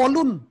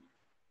bolun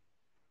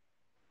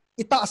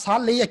ita sa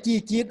le ya ki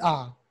kit a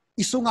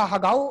isunga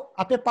hagau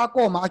ape pa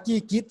ko ma ki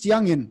kit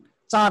chiang in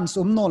chan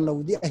sum non lo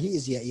di a hi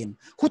zia in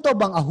huto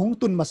bang ahung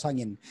tun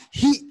masangin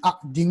hi a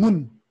dingun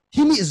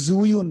himi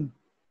zuyun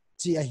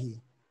chi a hi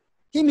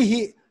himi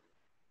hi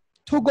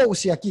thugo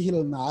sia ki hil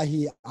na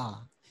hi a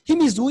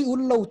himi zui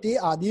un lo te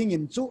a ding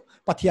in chu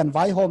pathian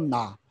vai hom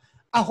na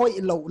a hoi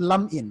lo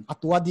lam in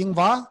atua ding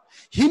wa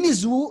himi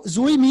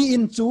zui mi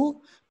in chu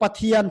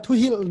pathian thu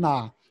hil na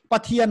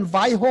pathian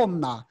vai hom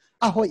na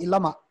a hoi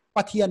lama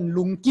pathian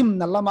lungkim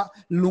na lama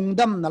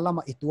lungdam na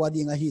lama itua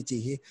dinga hi chi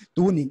hi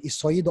tunin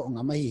isoi do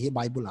ngama hi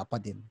Bible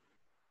apadin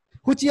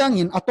huchiang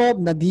in atop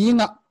na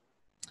dinga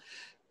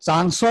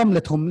chang som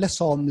le thum le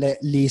som le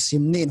li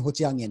sim ni in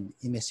huchiang in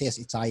I message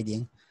I chai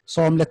ding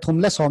som le thum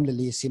le som le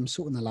li sim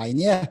su na lai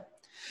ne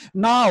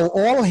now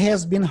all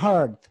has been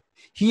heard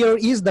here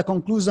is the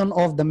conclusion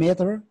of the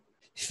matter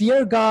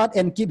fear God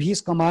and keep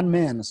his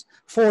commandments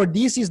for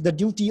this is the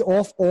duty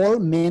of all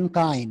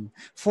mankind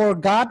for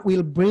God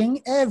will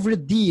bring every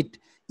deed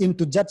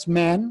into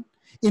judgment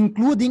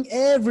including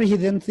every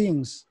hidden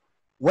things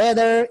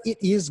whether it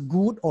is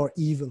good or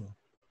evil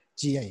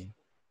chi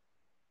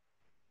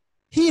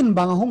hin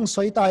bang hong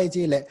soi tai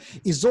chi le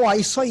I zo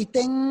ai soi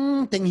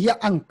teng hi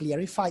ang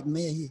clarified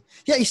me hi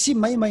ya isi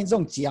mai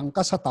jong chiang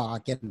ka sata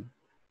ken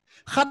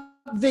khat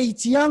ve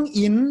chiang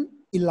in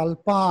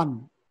ilalpan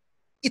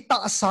ita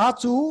sa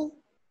chu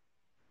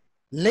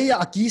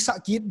leya aki sa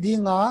kit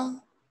dinga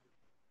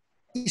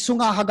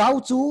isunga hagau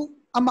chu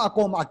ama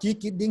ko ma ki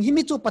kit ding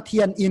himi chu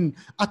pathian in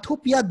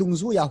athupia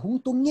dungzu ya hung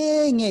tu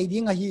nge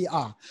dinga hi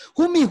a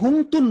humi hung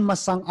tun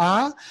masang a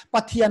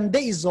pathian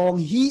de zong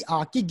hi a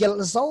ki gel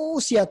zo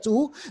sia chu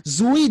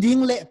zui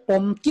ding le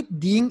pom kit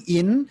ding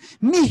in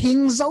mi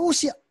hing zo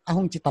sia a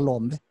hung chi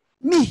talom de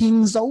mi hing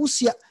zo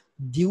sia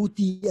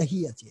duty a hi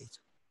a che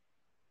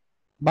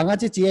banga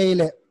che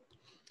le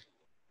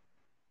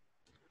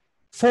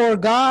for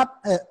God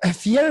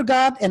fear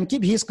God and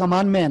keep his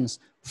commandments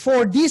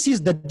for this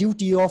is the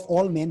duty of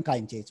all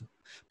mankind chechu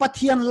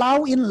pathian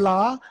lau in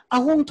la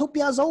ahung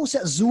thupia zo se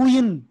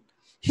zuin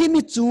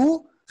himi chu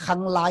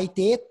Khanglai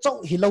te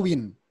chau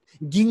hilowin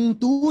ging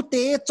tu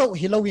te chau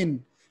hilowin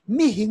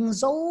mi hing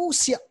zo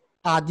sia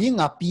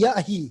adinga pia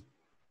hi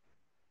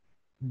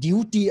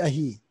duty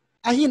hi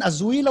ahin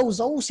azui lo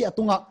zo sia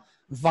tunga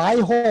vai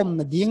hom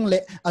na ding le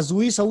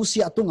azui so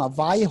sia tunga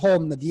vai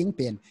hom na ding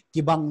pen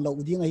kibang lo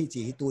ding hi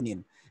chi tunin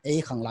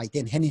ei Khanglai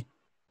ten heni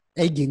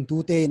ei ging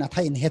tu te na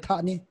thain he tha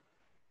ni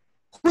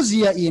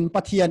khuzia in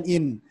pathian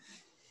in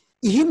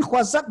ihin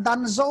khwazat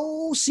dan zo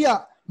sia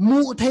mu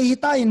thei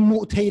ta in mu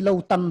thei lo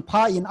tan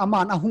pha in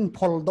aman ahung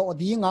phol do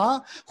dinga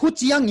hu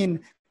chiang in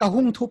ka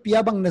hung thu pia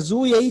bang na zu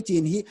yei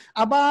chin hi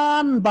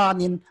aban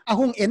banin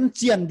ahung en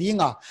chian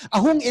dinga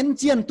ahung en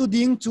chian tu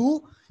ding chu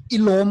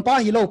ilom pa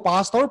hilo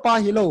pastor pa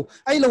hilo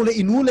ai lo le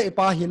inu le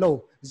pa hilo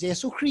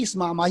Jesus Christ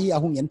ma hi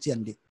ahung en chian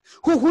di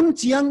hu hun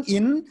chiang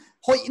in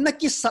hoi na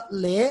ki sat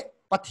le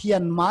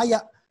pathian maya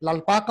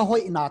lalpa ka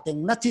hoi na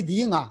teng na chi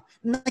dinga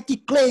na ki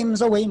claim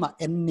zo wei ma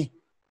en ni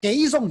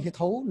kei zong hi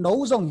tho no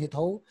zong hi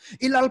tho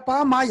ilalpa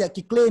maya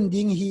ki claim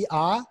ding hi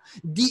a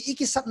di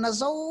iki sat na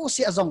zo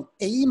sia zong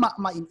ei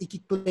ma in iki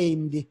claim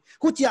di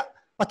hu chia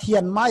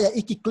pathian maya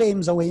iki claim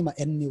zo wei ma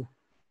en ni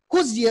hu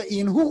zia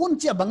in hu hun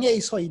chia bange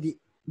soi di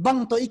bang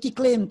to iki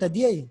claim ta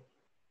di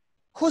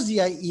khu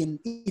zia in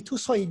I thu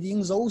soi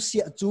ding zo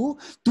sia chu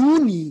tu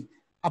ni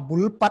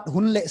abul pat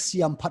hun le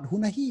siam phat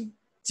hun hi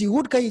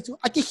chiut kai chu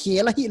aki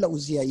khela hi lo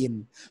zia in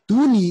tu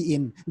ni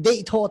in dei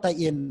tho ta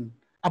in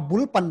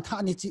abul pan tha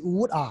ni chi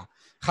ut a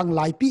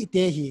khanglai pi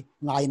te hi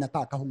ngai na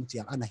ta ka hung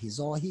chiang ana hi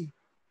zo hi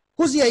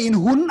khu zia in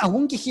hun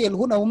ahung ki khel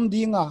hun ahum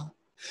dinga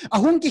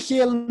ahung ki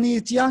khel ni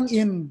chiang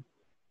in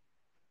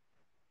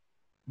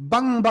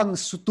bang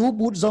sutu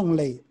but zong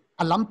le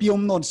alam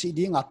piom non si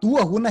dinga tu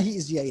ahun hi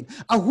zia in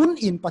ahun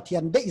in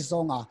pathian de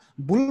zonga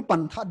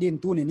bulpan tha din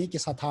tu ni ki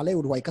sa thale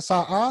urwai ka sa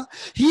a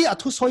hi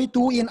athu soi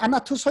tu in ana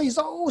thu soi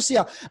zo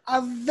sia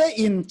ave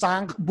in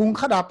chang bung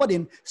khada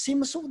padin sim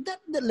su det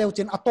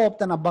leuchin atop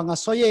tana banga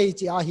soye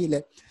chi a hi le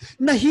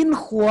na hin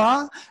khwa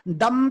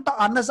dam ta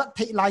ana zat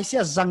thei lai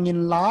sia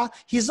zangin la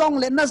hi zong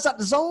le na zat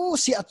zo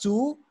sia chu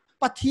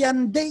pathian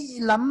dei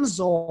lam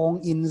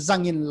zong in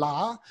zangin la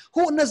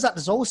hu na zat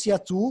zo sia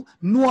chu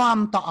nuam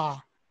ta a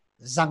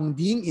zang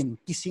ding in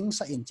kising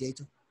sa in che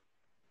chu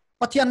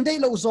pathian dei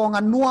lo zong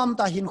a nuam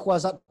ta hin khwa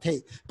zat the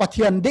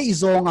pathian dei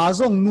zong a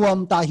zong nuam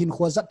ta hin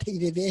khwa zat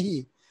the ve hi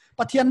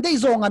pathian dei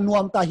zong a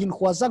nuam ta hin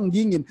khwa zang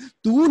ding in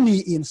tu ni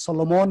in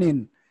Solomonin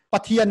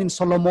pathian in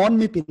Solomon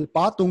mi pil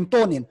pa tung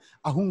tonin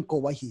ahung ko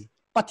wa hi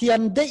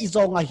pathian dei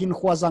zong a hin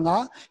khwa zanga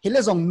hile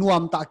zong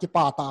nuam ta ki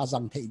pa ta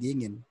zang the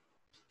ding in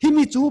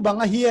himi chu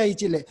banga hi ai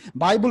chile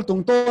bible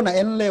tung to na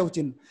en leo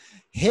chin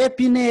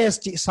happiness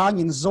chi sang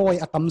in joy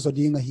atam zo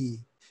ding hi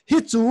hi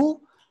chu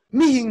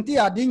mi hing ti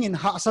ading in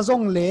ha sa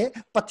jong le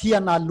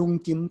pathiana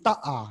lungkim ta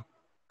a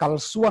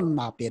kalsuan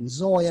na pen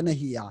joy na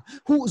hi a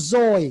hu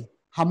joy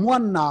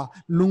hamwan na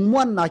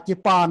lungwan na ki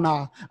pa na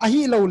a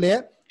hi lo le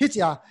hi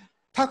cha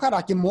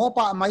thakara ki mo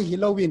pa mai hi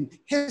lowin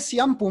he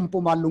siam pum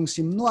puma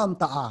lungsim nuam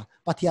ta a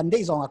pathian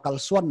dei zonga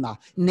kalsuan na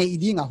nei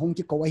dinga hung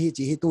ki ko hi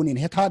chi hi tunin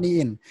he thani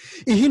in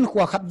I hin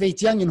khwa khat ve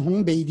chiang in hung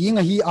be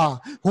dinga hi a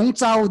hung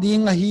chau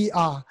dinga hi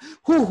a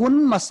hu hun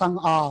masang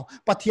a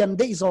pathian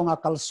dei zonga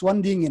kalsuan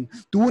ding in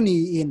tuni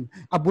in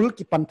abul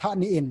ki pantha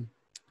ni in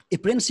I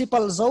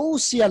principle zo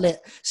sia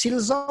le sil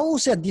zo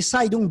sia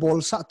decidung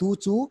bol sa tu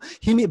chu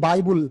himi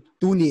bible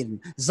tunin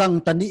zang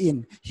tani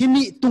in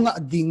himi tunga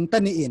ding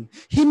tani in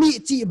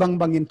himi chi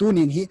bang in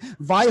tunin hi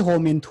vai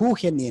homin thu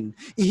khen in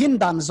I hin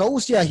dan zo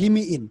sia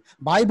himi in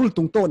bible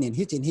tung tonin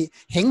hi chin hi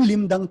heng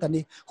lim dang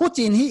tani hu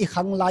chin hi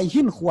khanglai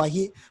hin khwa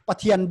hi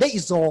pathian dei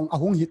zong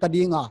ahung hi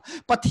tadinga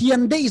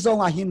pathian dei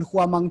zong a hin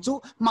khwa mang chu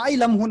mai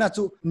lam huna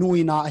chu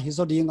nuina hi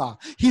zo dinga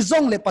hi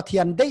zong le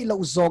pathian dei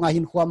lo zong a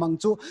hin khwa mang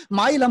chu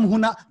mai lam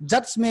huna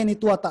judgment ni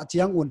tua ta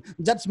chiang un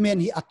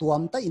judgment hi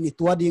atuam ta ini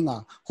tua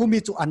dinga humi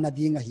chu anna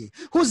dinga hi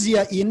hu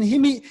zia in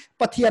himi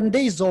pathian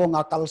dei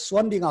zonga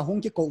kalsuan dinga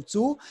hung ki ko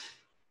chu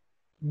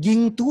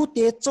ging tu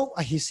te chok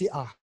a hi si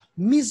a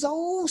mi zo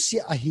si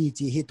a hi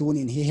chi hi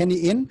tunin hi heni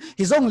in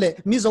hi zong le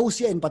mi zo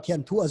si in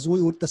pathian thu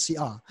azui ut ta si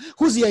a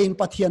hu zia in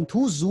pathian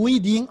thu zui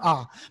ding a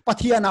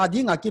pathian a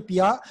dinga ki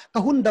pia ka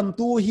hundam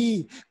tu hi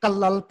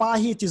kalal pa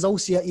hi chi zo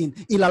sia in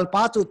ilal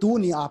pa chu tu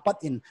ni a pat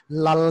in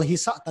lal hi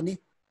sa tani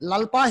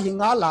lalpa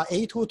hinga la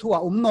ei thu a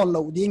non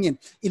lo ding in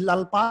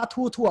ilalpa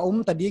thu a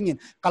ta ding in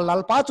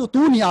kalalpa chu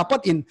tu ni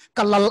apat in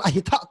kalal a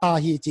hi tha ta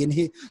hi chin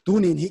hi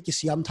tunin hi ki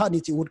siam tha ni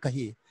chi ut ka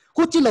hi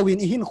hu chi lowin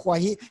I hin khwa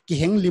hi ki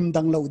heng lim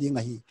dang lo ding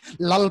a hi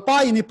lalpa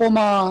ini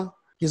poma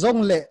ki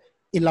zong le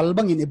ilal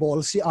bang in ibol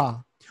si a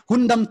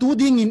hundam tu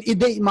ding in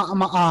idei ma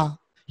a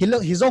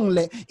hi zong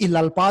le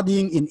ilalpa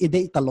ding in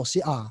idei talosi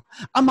a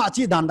ama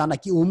chi dan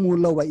ki umu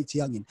lo wa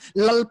ichiang in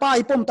lalpa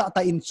ipom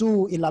ta in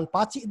chu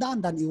ilalpa chi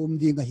dan I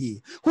ding a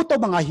hi hu to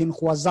banga hin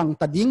khwa zang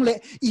ta ding le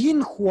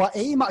hin khwa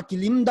e ma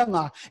kilim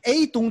danga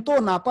e tung to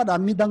na pa da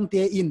midang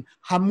te in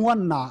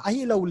hamwan na a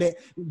hi lo le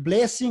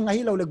blessing a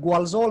hi lo le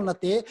gwalzol na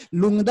te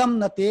lungdam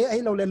na te a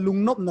hi lo le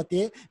lungnop na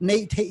te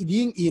nei thei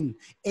ding in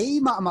e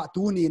ma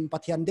tunin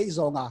pathian dei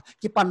zonga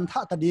ki pan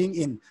tha ta ding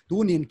in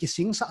tunin ki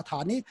sing sa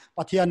thani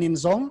pathian in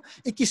zong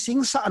ki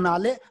sing sa na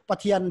le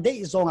pathian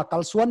dei zonga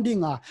kalsuan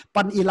dinga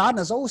pan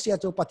ilana zo sia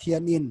chu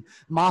pathian in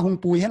ma hung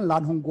pui hen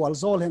lan hung gwal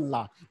zol hen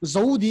la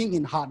zo ding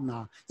in hat na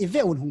ive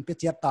un hung pe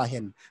chiat ta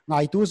hen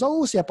ngai tu zo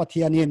sia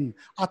pathian in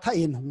atha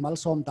in hung mal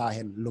som ta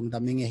hen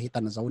lungdam ninge hi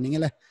tan zo ninge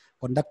le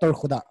conductor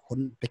khuda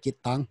hun pekit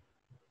tang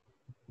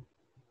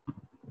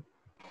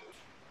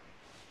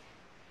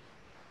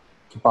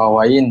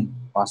pawain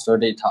pastor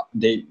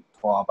de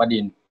thwa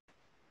padin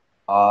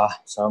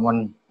sermon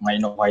ngai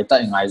no vai ta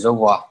ngai zo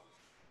wa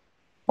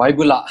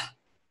bible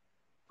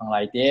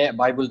Khanglai te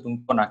bible tung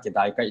pona ki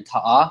dai kai tha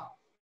a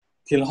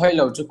thil hoi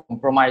lo chu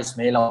compromise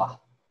me lo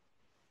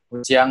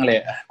chiang le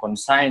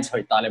conscience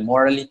hoi ta le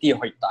morality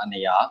hoi ta ne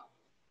ya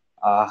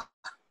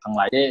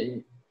Khanglai te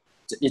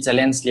I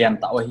challenge lian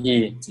ta hi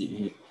chi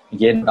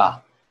gen ka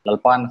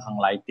lalpan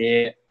Khanglai te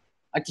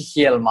aki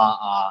khiel ma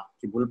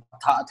ki bul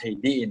tha thei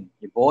di in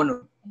ki bon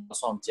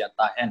som chia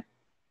ta hen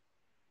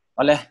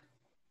ale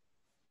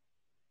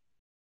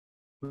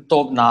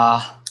top na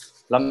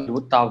lam du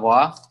ta wa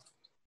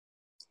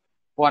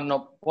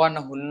puan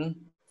hun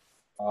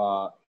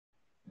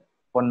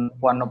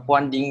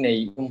puan ding nei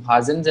ha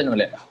zen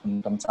ole hun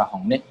kam cha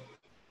hong ne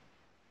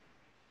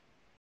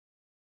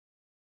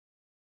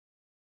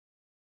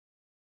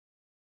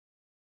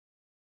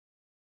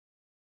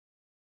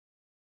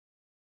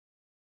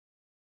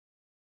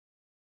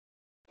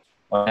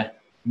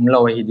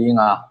lâu hi đi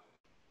nga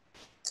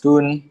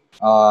tun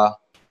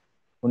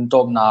hun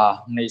top na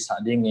nei sa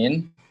ding in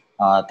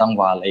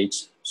tangwal h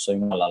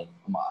soimalal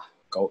ma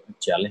ko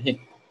chal hi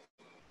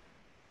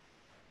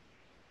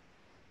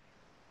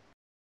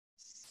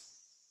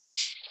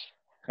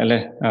ale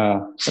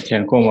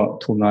pathian ko ma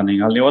thuna ni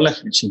ngal le wala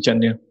chin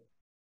ni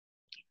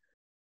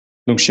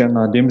lungshan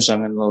na dim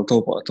sang an lo to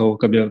pa to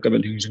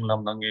kabel hing jing lam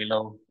na nge lo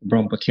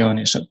brom pathian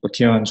ni sak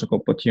pathian sako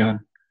pathian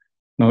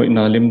noi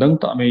na lim dang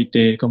ta me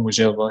te ka mu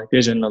je wa te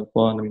jan lal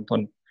pa nam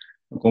pon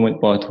ko mai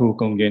pa thu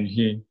kong gen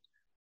hi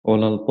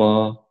olal pa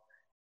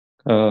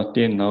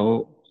te nau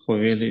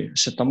khoweli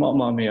setama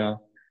ma me a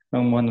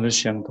nang man re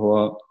siang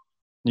thoa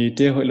ni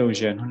te hoi lo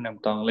jen hun nam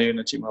tang le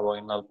na chi ma ba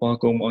nal pa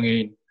ko mo nge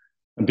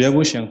bia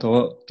bu siang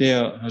thoa te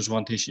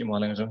hazwan thi shi ma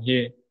lang jang hi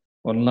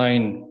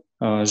online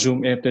zoom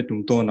app te tum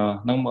to na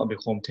nang ma be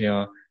khom thea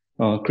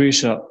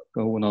krisa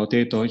ka u nau te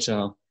toi cha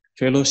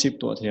fellowship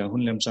to thea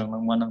hun lem chang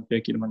nang ma nang pe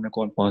ki man na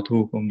kon pa thu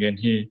kong gen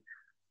hi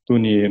tu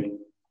ni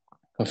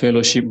ka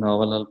fellowship na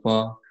walal pa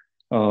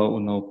u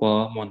nau pa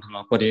mon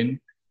na parin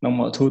nang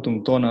ma thu tum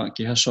to na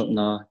ki ha shot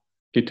na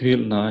ki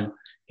thil na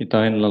ki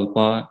tain lal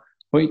pa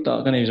hoi ta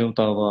ka nei jong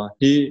ta wa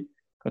hi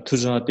ka thu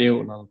za teu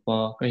lal pa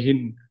ka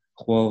hin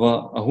khwawa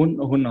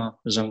ahun na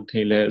jang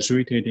thele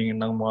zui the ding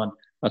nang man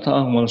atha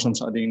ang mal som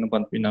sa ding na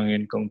pan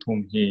pinangin kong thum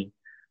hi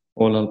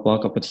olal pa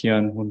ka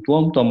pathian hun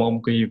tuam tamam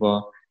ka hi wa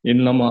in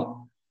lama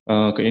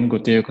ka in ko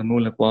te ka nu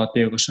le pa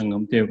te ko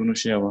sangam te ko nu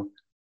siawa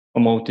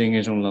amau te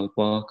nge jong lal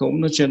pa ka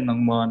umna chen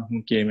nang man hun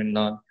ke min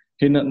lan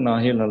hinat na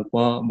hi lal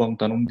pa bang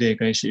tanum de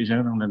kai si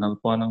jang nang lal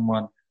pa nang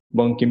man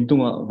bang kim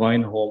tunga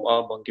wine home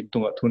bang kim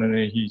tunga thuna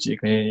ne hi chi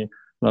kai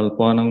lal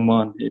pa nang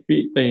man pi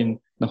pain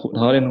na khut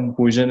hare nang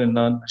puizen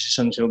nan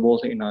sisan chel bol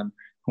the nan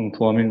hong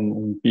thuamin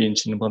pin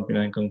chin pan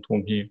pinai kang thum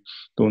hi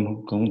ton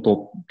kong top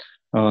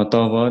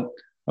tawa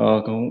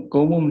ko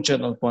mum chat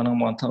al pa nang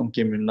man tham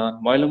ke min lan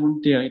mailamun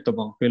ti ai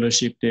tabang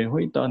fellowship te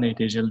hoi ta nei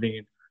te jel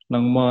ding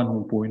nang man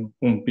hong puin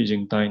pi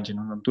jing tain chin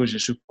nam tu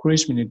jesu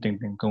christ minute teng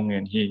teng kong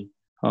en hi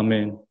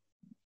amen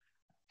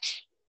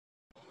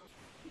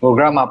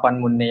program pan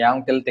mun ne yang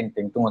tel teng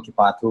teng tung ki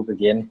pa thu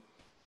begin